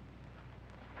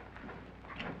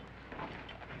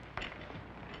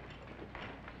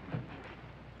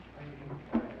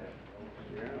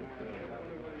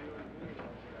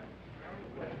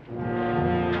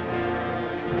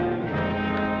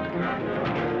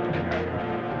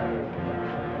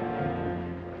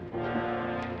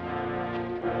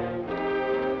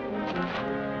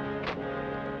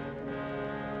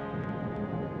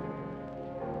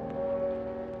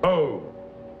 Oh!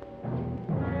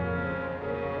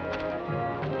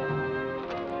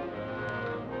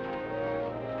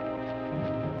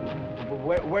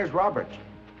 Where's Roberts?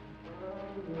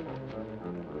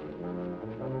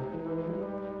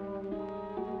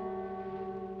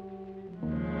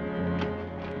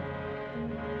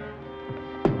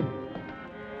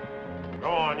 Go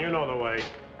on, you know the way.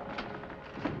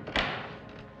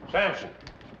 Samson.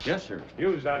 Yes, sir.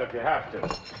 Use that if you have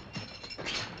to.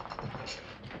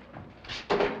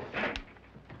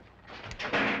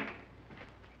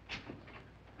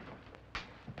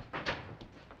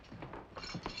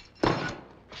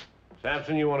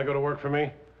 Samson, you want to go to work for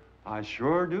me? I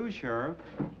sure do, Sheriff.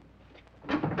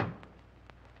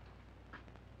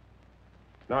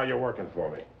 Now you're working for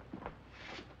me.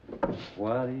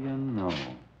 What do you know?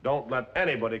 Don't let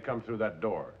anybody come through that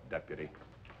door, Deputy.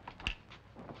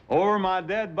 Over my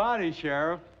dead body,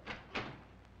 Sheriff.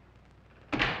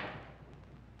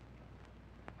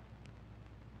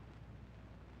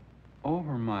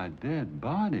 Over my dead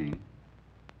body?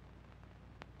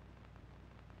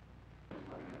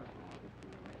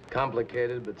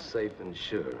 Complicated, but safe and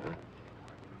sure, huh?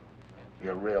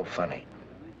 You're real funny.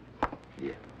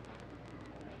 Yeah.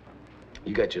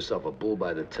 You got yourself a bull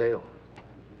by the tail.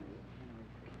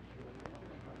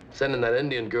 Sending that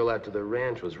Indian girl out to the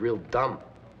ranch was real dumb.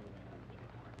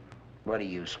 What are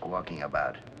you squawking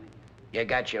about? You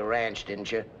got your ranch,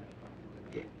 didn't you?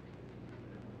 Yeah.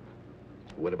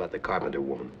 What about the Carpenter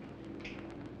woman?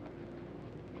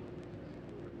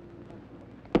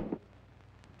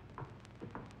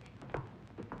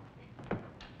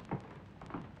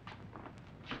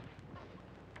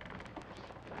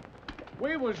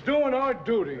 We was doing our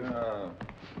duty.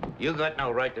 You got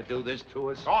no right to do this to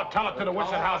us. Oh, tell it to the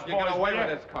Whistle House you boys, get away will you?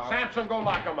 with this, Carl. Samson, go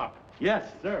lock them up.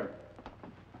 Yes, sir.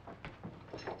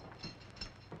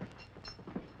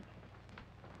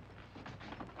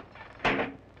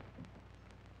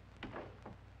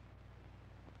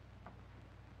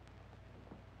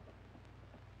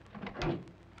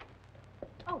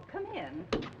 Oh, come in.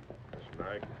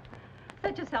 Right.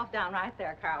 Sit yourself down right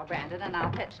there, Carl Brandon, and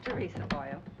I'll fetch Teresa for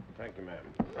you. Thank you,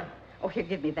 ma'am. Oh, here,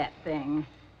 give me that thing.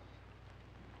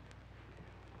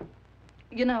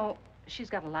 You know, she's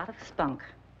got a lot of spunk.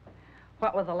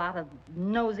 What with a lot of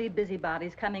nosy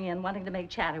busybodies coming in wanting to make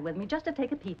chatter with me just to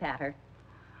take a peep at her.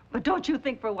 But don't you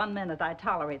think for 1 minute I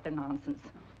tolerate their nonsense.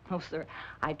 Oh, sir,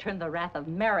 I turn the wrath of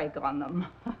Merrick on them.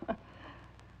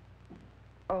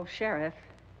 Oh, Sheriff,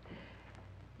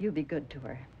 you be good to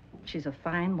her. She's a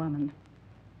fine woman.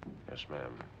 Yes,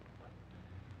 ma'am.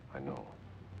 I know.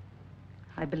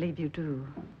 I believe you do.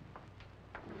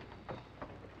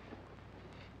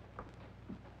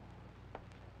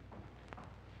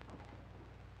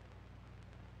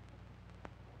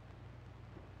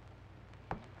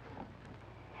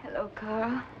 Hello,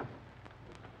 Carl.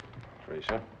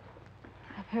 Teresa?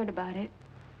 I've heard about it.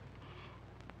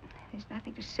 There's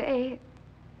nothing to say.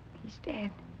 He's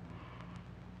dead.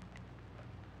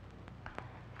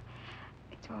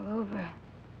 It's all over.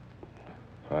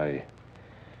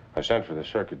 I sent for the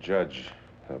circuit judge.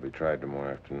 He'll be tried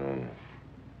tomorrow afternoon.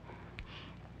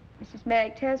 Mrs.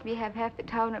 Merrick tells me you have half the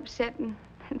town upset and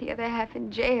the other half in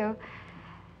jail.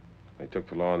 They took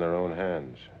the law in their own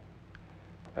hands.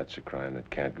 That's a crime that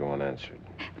can't go unanswered.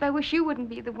 But I wish you wouldn't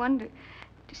be the one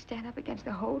to stand up against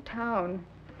the whole town.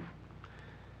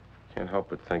 Can't help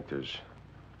but think there's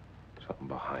something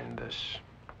behind this.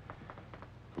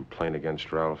 Complaint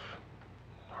against Ralph,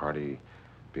 Hardy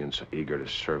being so eager to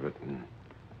serve it, and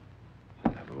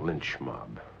that lynch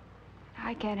mob.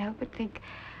 I can't help but think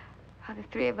how the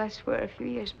three of us were a few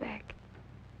years back.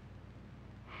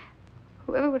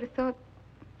 Whoever would have thought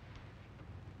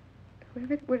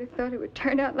it would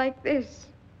turn out like this?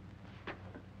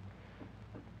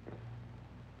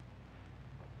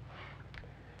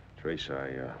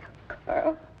 Teresa,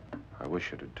 Carl? I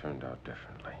wish it had turned out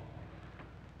differently.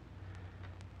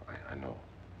 I know.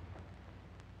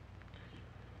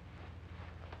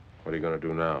 What are you going to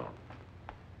do now?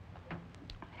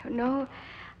 I don't know.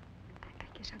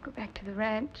 I guess I'll go back to the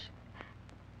ranch.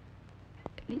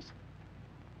 At least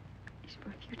for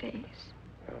a few days.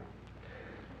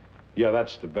 Yeah,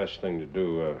 that's the best thing to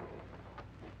do.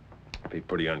 Be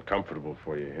pretty uncomfortable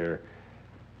for you here.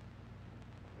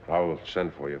 I'll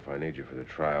send for you if I need you for the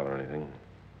trial or anything.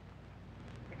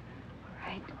 All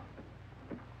right.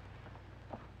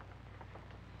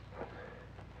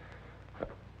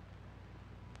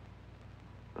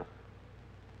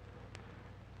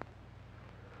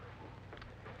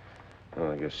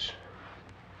 Well, I guess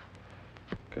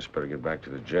better get back to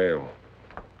the jail.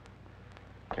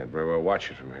 Can't very well watch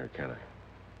it from here, can I?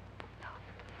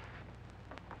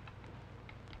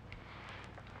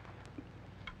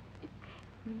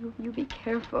 You be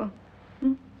careful.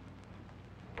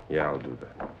 Yeah, I'll do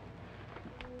that.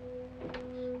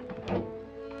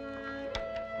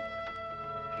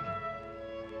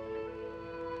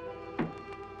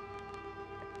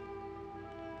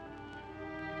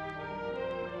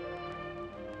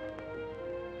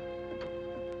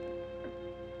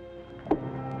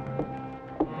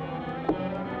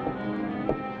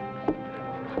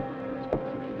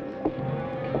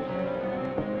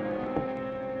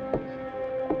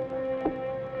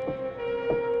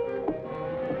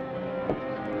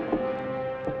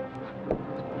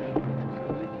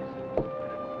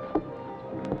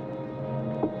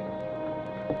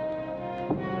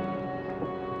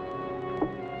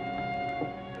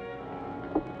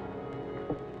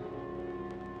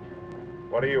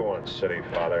 What do you want, City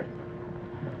Father?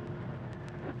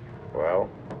 Well?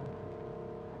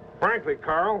 Frankly,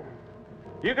 Carl,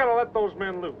 you gotta let those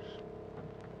men loose.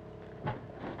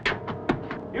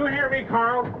 You hear me,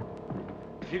 Carl?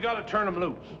 You gotta turn them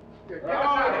loose.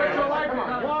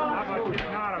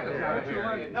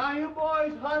 Now, you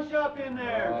boys, hush up in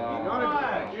there.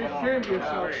 You ashamed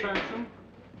yourself, Samson.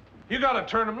 You gotta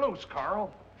turn them loose,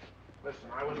 Carl.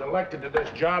 Listen, I was elected to this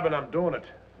job, and I'm doing it.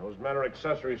 Those men are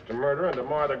accessories to murder, and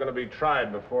tomorrow they're going to be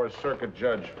tried before a circuit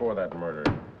judge for that murder.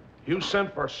 You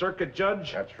sent for a circuit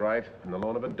judge? That's right, and the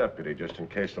loan of a deputy, just in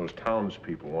case those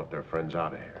townspeople want their friends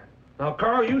out of here. Now,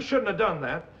 Carl, you shouldn't have done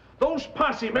that. Those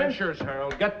posse men... Lynchers,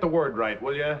 Harold. Get the word right,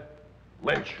 will you?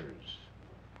 Lynchers.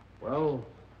 Well,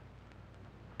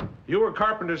 you were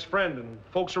Carpenter's friend, and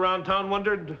folks around town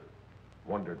wondered...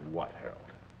 Wondered what, Harold?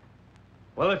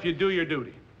 Well, if you do your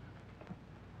duty.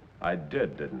 I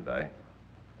did, didn't I?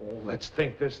 Oh, let's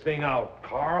think this thing out,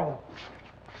 Carl.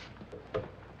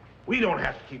 We don't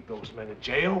have to keep those men in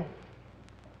jail.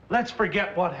 Let's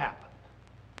forget what happened.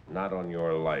 Not on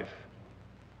your life.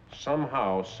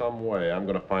 Somehow, some way, I'm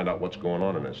going to find out what's going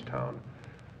on in this town.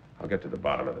 I'll get to the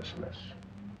bottom of this mess.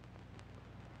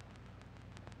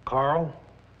 Carl,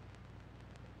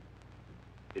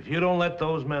 if you don't let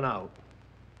those men out,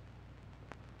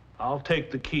 I'll take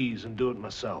the keys and do it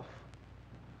myself.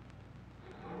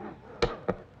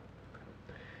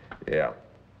 Yeah.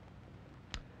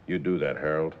 You do that,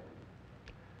 Harold.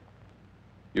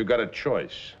 You got a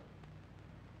choice.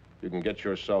 You can get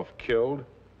yourself killed,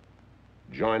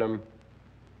 join them,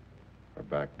 or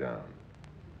back down.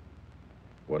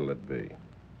 What'll it be?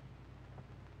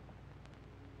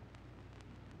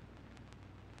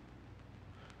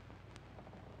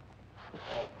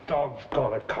 Oh,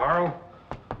 doggone it, Carl.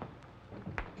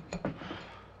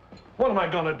 What am I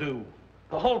gonna do?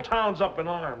 The whole town's up in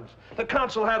arms. The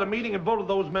council had a meeting and voted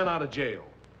those men out of jail.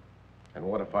 And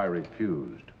what if I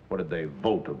refused? What did they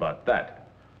vote about that?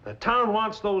 The town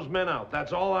wants those men out.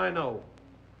 That's all I know.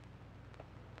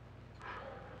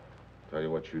 Tell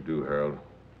you what you do, Harold.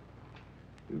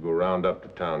 You go round up the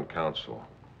town council.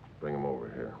 Bring them over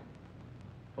here.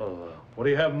 Well, what do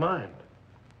you have in mind?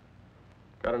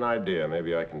 Got an idea.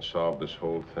 Maybe I can solve this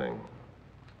whole thing.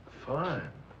 Fine.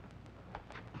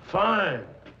 Fine.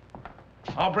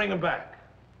 I'll bring them back.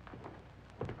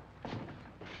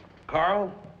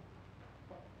 Carl,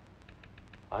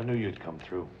 I knew you'd come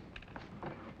through.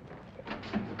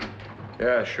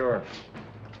 Yeah, sure.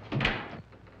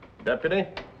 Deputy?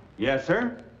 Yes,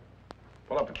 sir?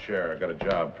 Pull up a chair. I got a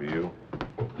job for you.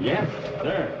 Yes,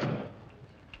 sir.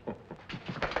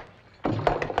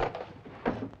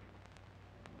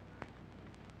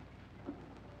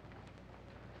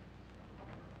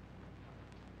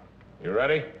 You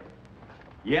ready?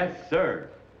 Yes, sir.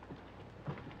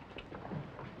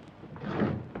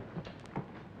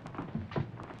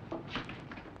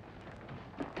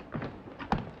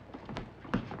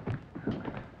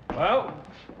 Well,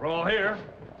 we're all here.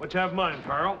 What you have in mind,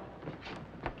 Carl?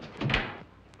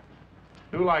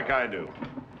 Do like I do.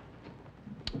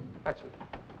 That's it.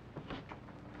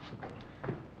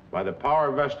 By the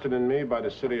power vested in me by the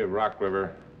city of Rock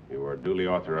River, you are duly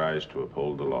authorized to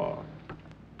uphold the law.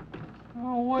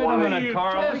 Oh, wait a minute,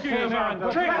 Carl. We came here and...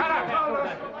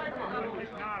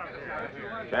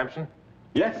 Sampson?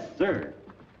 Yes, sir.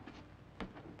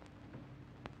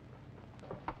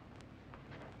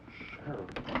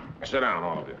 Sit down,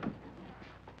 all of you.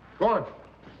 Go on.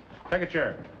 Take a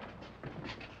chair.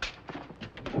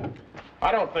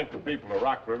 I don't think the people of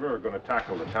Rock River are going to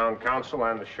tackle the town council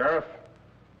and the sheriff,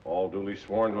 all duly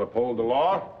sworn to uphold the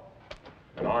law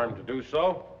and armed to do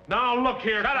so. Now, look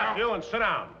here, Shut up, you, and sit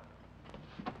down.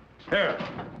 Here.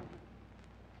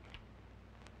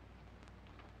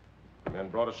 Men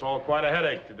brought us all quite a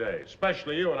headache today,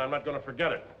 especially you, and I'm not going to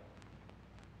forget it.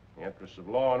 In the interests of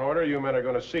law and order, you men are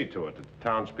going to see to it that the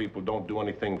townspeople don't do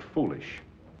anything foolish.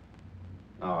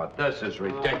 Oh, this is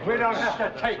ridiculous. We don't have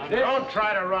to take this. Don't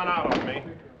try to run out on me.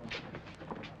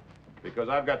 Because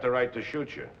I've got the right to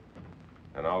shoot you.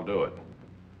 And I'll do it.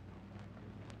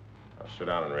 Now sit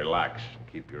down and relax and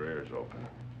keep your ears open.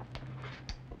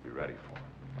 We'll be ready for it.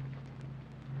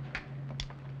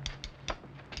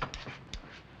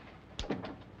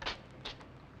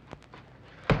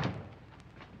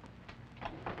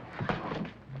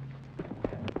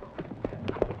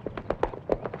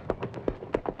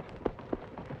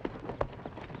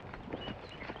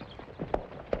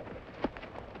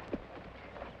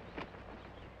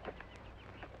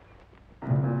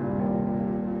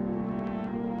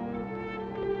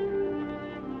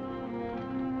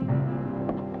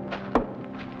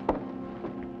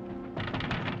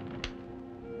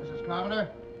 Carpenter?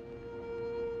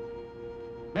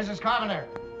 Mrs. Carpenter?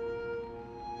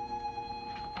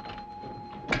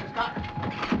 Mrs.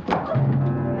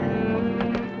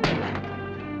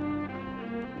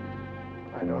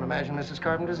 I don't imagine Mrs.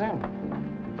 Carpenter's in.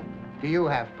 Do you,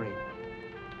 half-breed?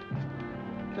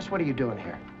 Just what are you doing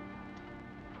here?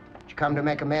 Did you come to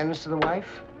make amends to the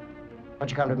wife? Or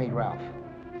did you come to meet Ralph?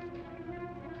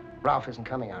 Ralph isn't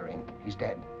coming, Irene. He's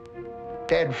dead.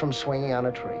 Dead from swinging on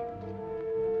a tree.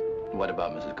 What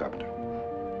about Mrs. Carpenter?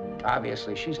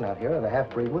 Obviously, she's not here, or the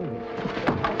half-breed wouldn't be.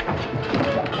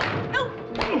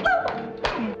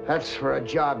 That's for a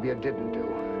job you didn't do.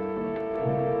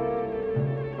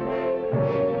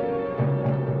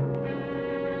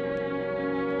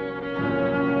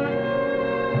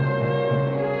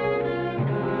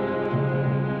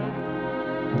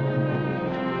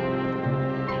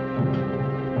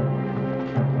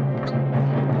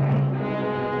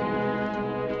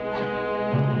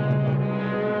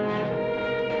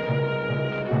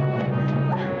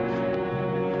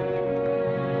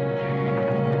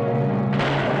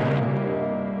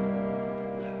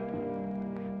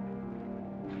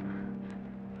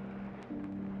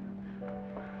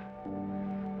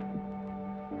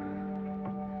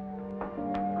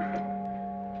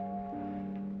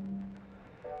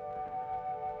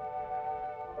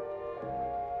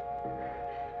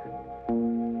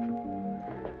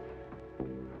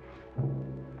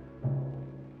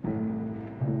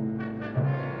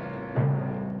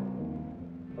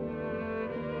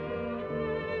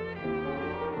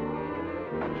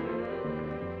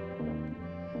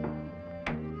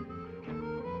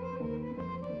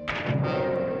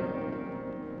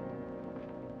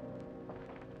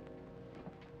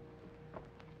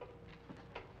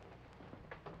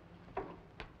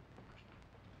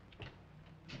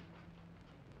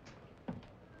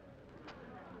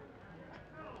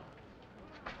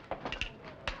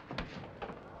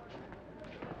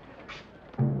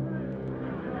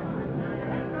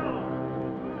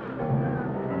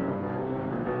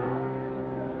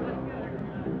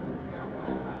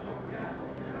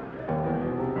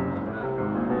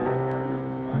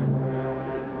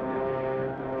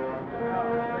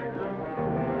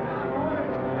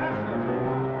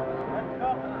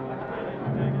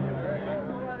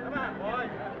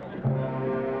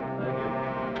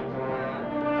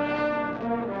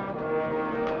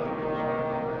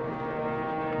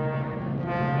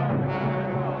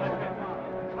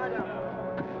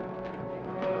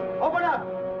 Open up!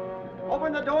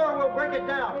 Open the door, we'll break it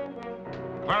down.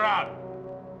 Clear out.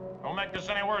 Don't make this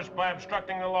any worse by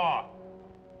obstructing the law.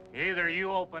 Either you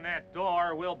open that door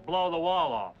or we'll blow the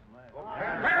wall off.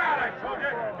 Get out of it,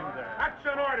 soldier! That's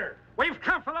an order! We've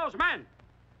come for those men!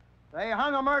 They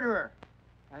hung a murderer,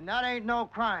 and that ain't no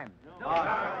crime. Let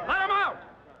them out!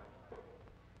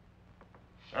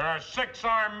 There are 6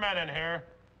 armed men in here.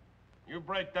 You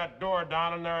break that door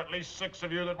down, and there are at least 6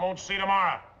 of you that won't see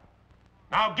tomorrow.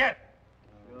 Now get!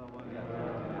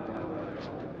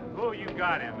 Who you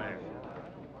got in there?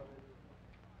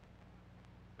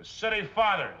 The city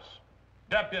fathers,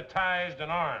 deputized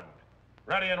and armed,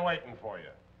 ready and waiting for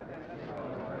you.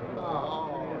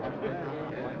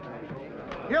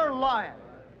 You're lying.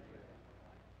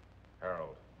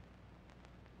 Harold,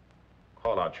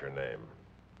 call out your name,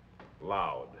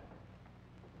 loud,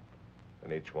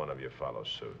 and each one of you follow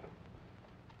suit.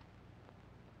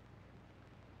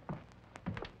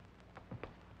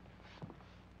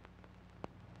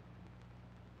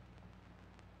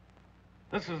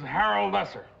 This is Harold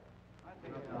Lesser.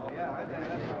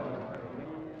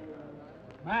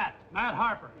 Matt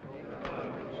Harper.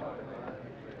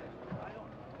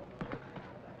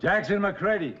 Jackson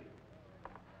McCready.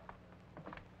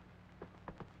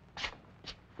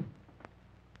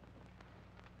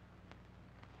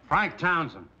 Frank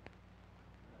Townsend.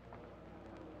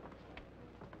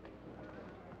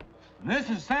 This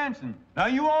is Sampson. Now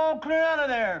you all clear out of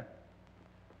there.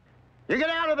 You get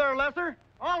out of there, Lesser.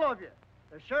 All of you.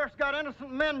 The sheriff's got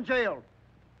innocent men jailed.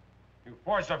 You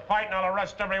force a fight and I'll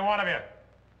arrest every one of you.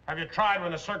 Have you tried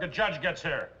when the circuit judge gets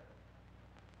here?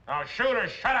 Now shoot or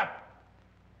shut up.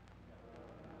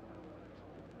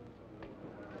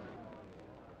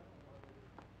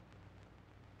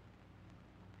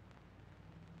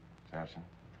 Sampson.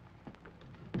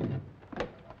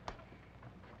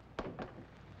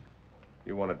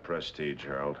 You wanted prestige,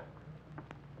 Harold.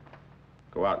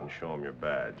 Go out and show him your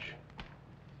badge.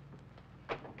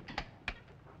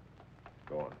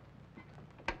 Go on.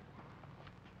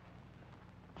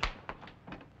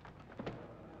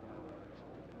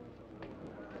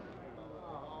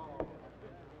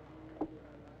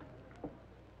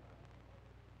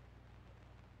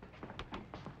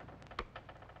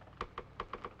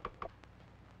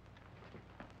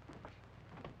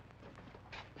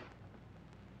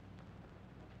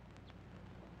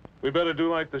 We better do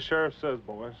like the sheriff says,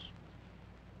 boys.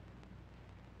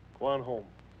 Go on home.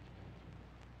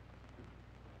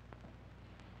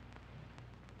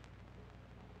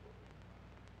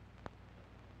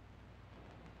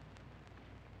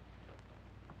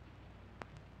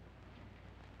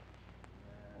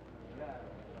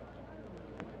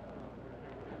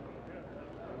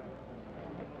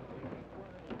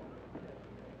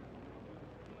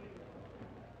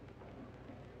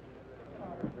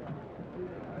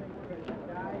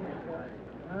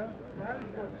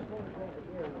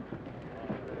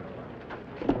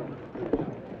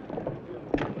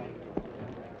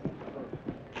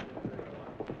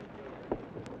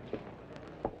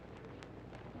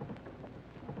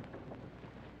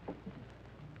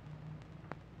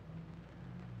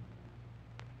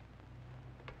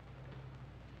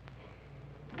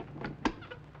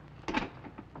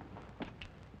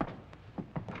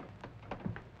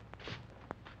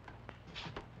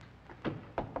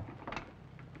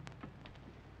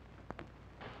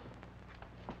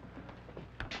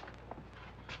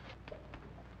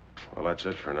 Well, that's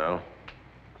it for now.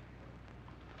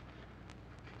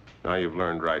 Now you've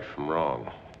learned right from wrong.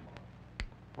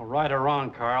 Well, right or wrong,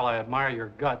 Carl, I admire your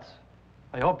guts.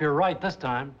 I hope you're right this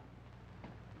time.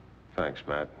 Thanks,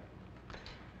 Matt.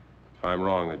 If I'm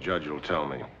wrong, the judge will tell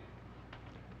me.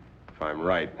 If I'm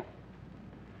right,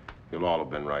 you'll all have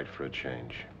been right for a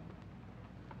change.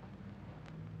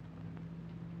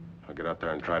 I'll get out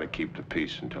there and try to keep the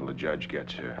peace until the judge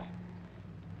gets here.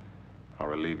 I'll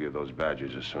relieve you of those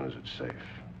badges as soon as it's safe.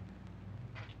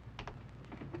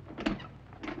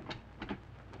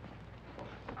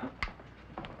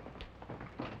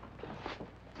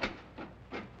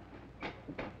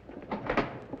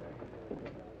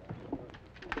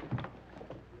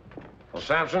 Well,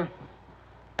 Sampson,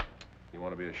 you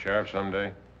want to be a sheriff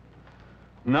someday?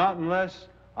 Not unless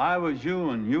I was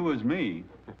you and you was me.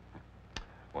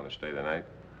 Want to stay the night?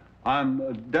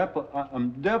 I'm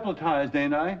deputized,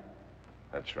 ain't I?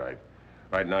 That's right.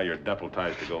 Right now, you're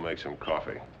deputized to go make some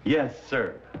coffee. Yes,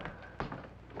 sir.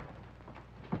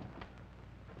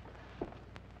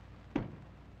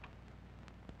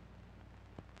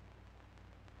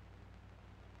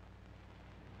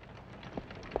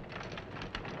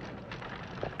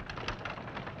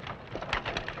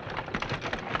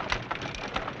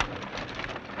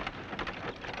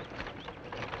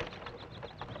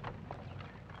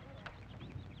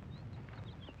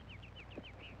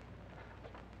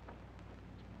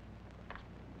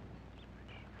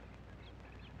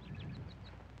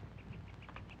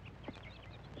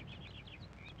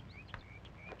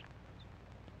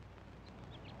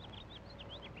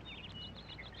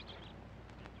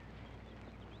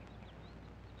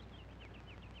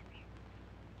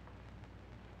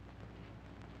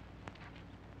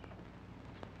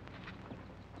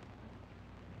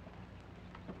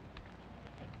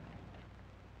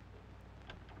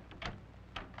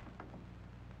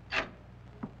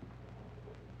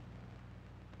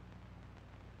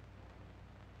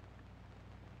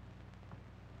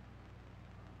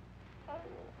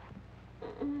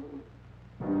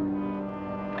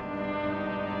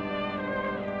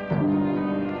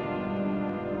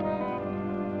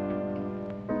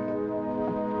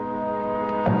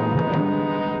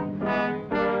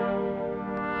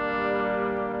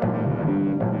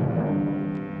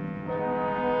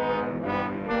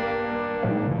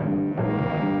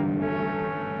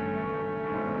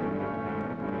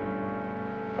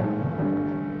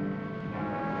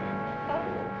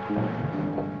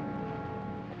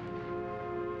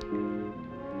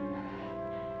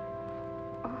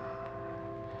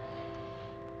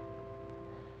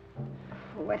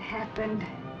 What happened?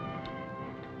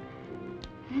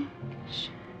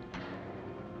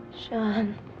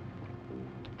 Sean.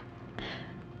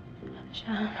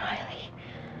 Sean Riley.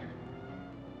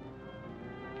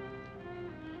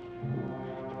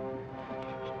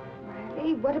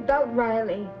 Riley? What about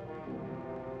Riley?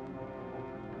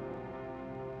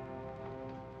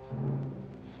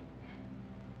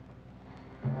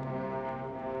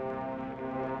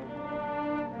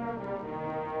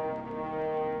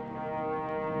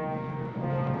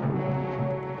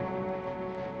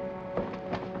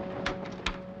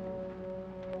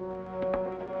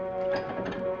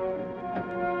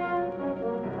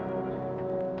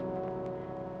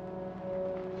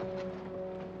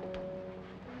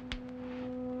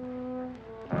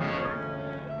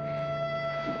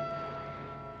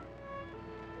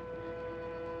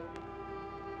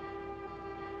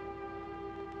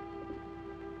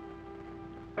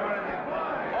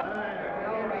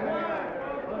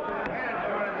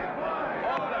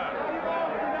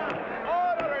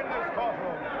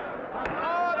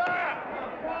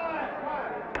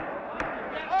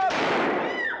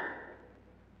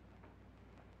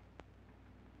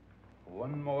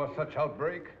 One more such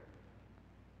outbreak,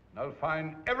 and I'll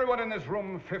fine everyone in this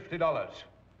room $50.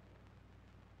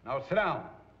 Now sit down,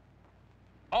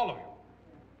 all of you.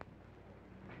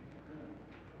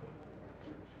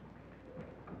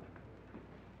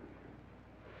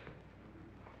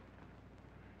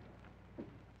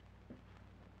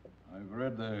 I've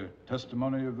read the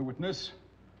testimony of the witness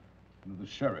and of the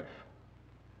sheriff.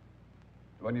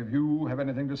 Do any of you have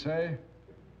anything to say?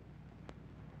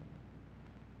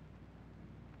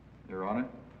 Your Honor?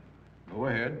 Go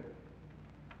ahead.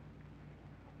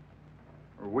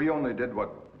 We only did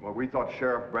what we thought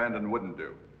Sheriff Brandon wouldn't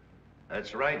do.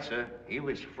 That's right, sir. He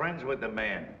was friends with the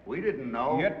man. We didn't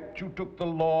know. Yet you took the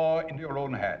law into your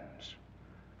own hands.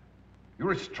 You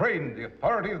restrained the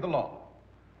authority of the law,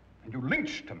 and you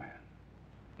lynched a man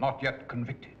not yet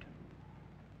convicted.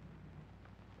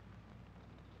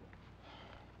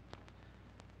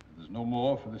 There's no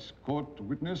more for this court to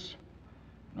witness,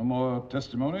 no more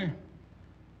testimony.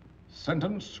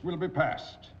 Sentence will be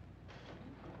passed.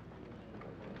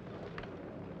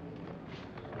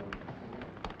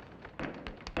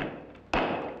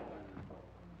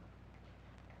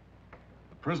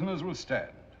 The prisoners will stand.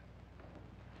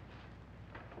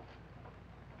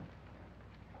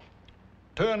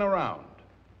 Turn around.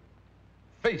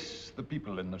 Face the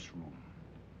people in this room.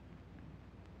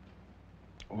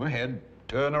 Go ahead,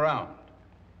 turn around.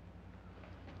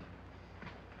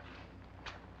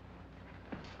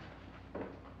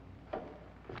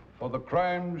 For the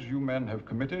crimes you men have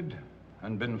committed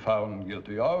and been found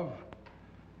guilty of,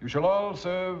 you shall all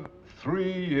serve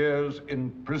 3 years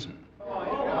in prison. Order!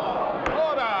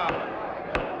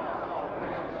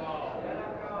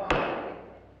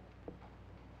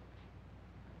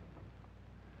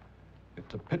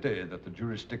 It's a pity that the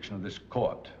jurisdiction of this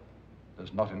court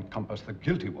does not encompass the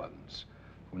guilty ones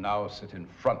who now sit in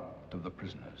front of the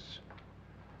prisoners.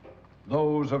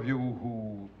 Those of you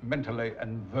who mentally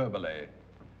and verbally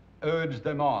urge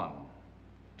them on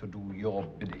to do your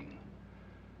bidding.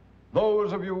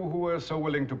 Those of you who are so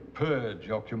willing to purge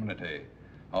your community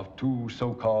of 2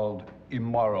 so-called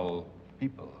immoral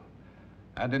people,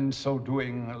 and in so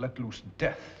doing let loose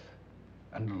death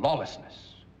and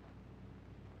lawlessness.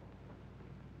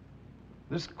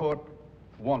 This court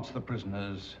wants the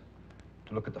prisoners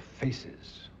to look at the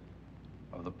faces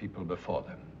of the people before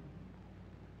them.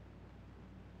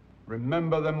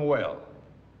 Remember them well.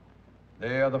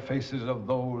 They are the faces of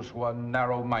those who are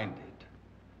narrow-minded,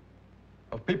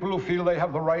 of people who feel they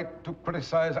have the right to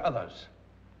criticize others,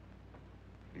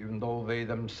 even though they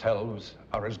themselves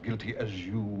are as guilty as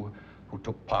you who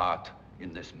took part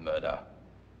in this murder.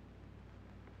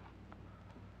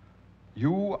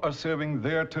 You are serving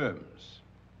their terms,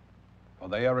 for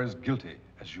they are as guilty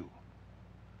as you.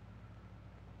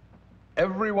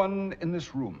 Everyone in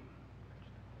this room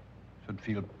should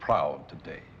feel proud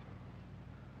today.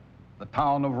 The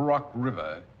town of Rock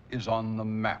River is on the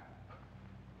map.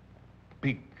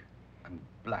 Big and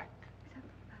black.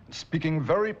 speaking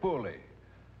very poorly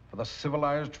for the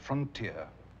civilized frontier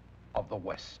of the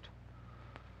West.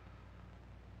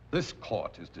 This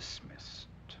court is dismissed.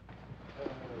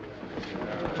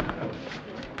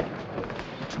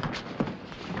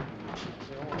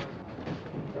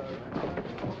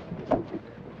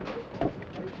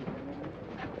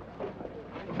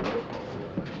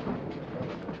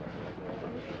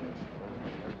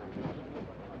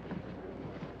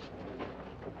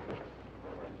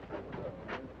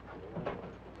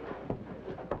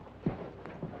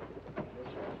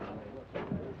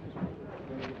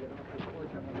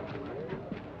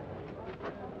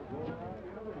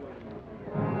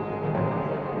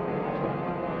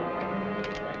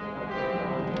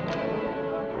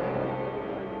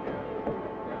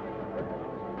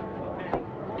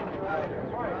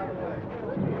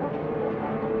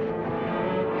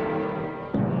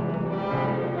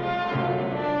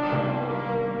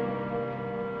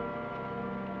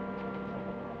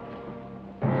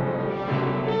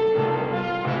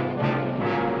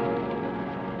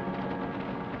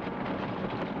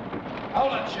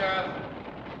 Hold it, Sheriff.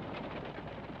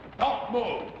 Don't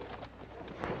move.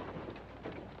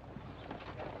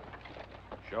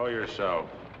 Show yourself.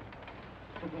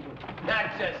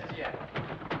 Not just yet.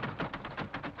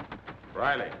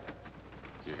 Riley,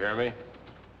 you hear me?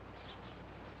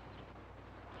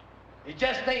 He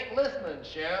just ain't listening,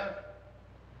 Sheriff.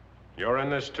 You're in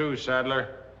this too,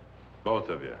 Sadler. Both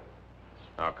of you.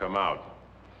 Now come out.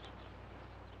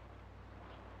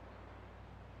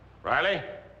 Riley?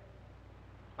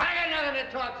 I got nothing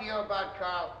to talk to you about,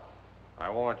 Carl. I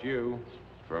want you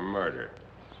for murder.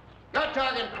 You're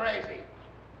talking crazy.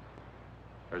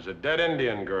 There's a dead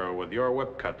Indian girl with your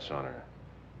whip cuts on her.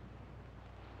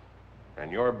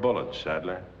 And your bullets,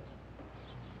 Sadler.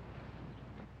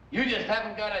 You just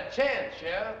haven't got a chance,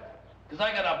 Sheriff. Because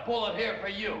I got a bullet here for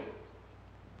you.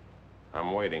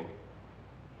 I'm waiting.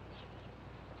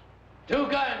 2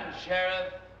 guns,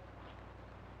 Sheriff.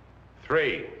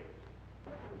 3.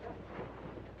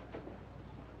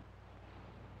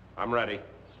 I'm ready.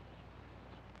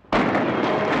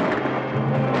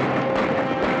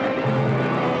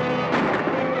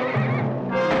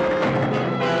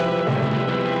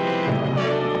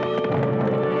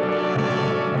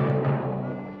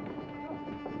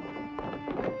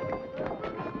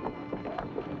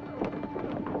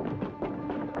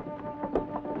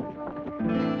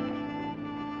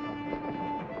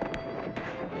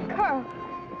 Carl.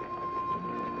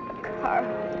 Carl.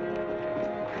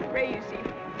 Ray, you see.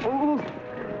 Oh.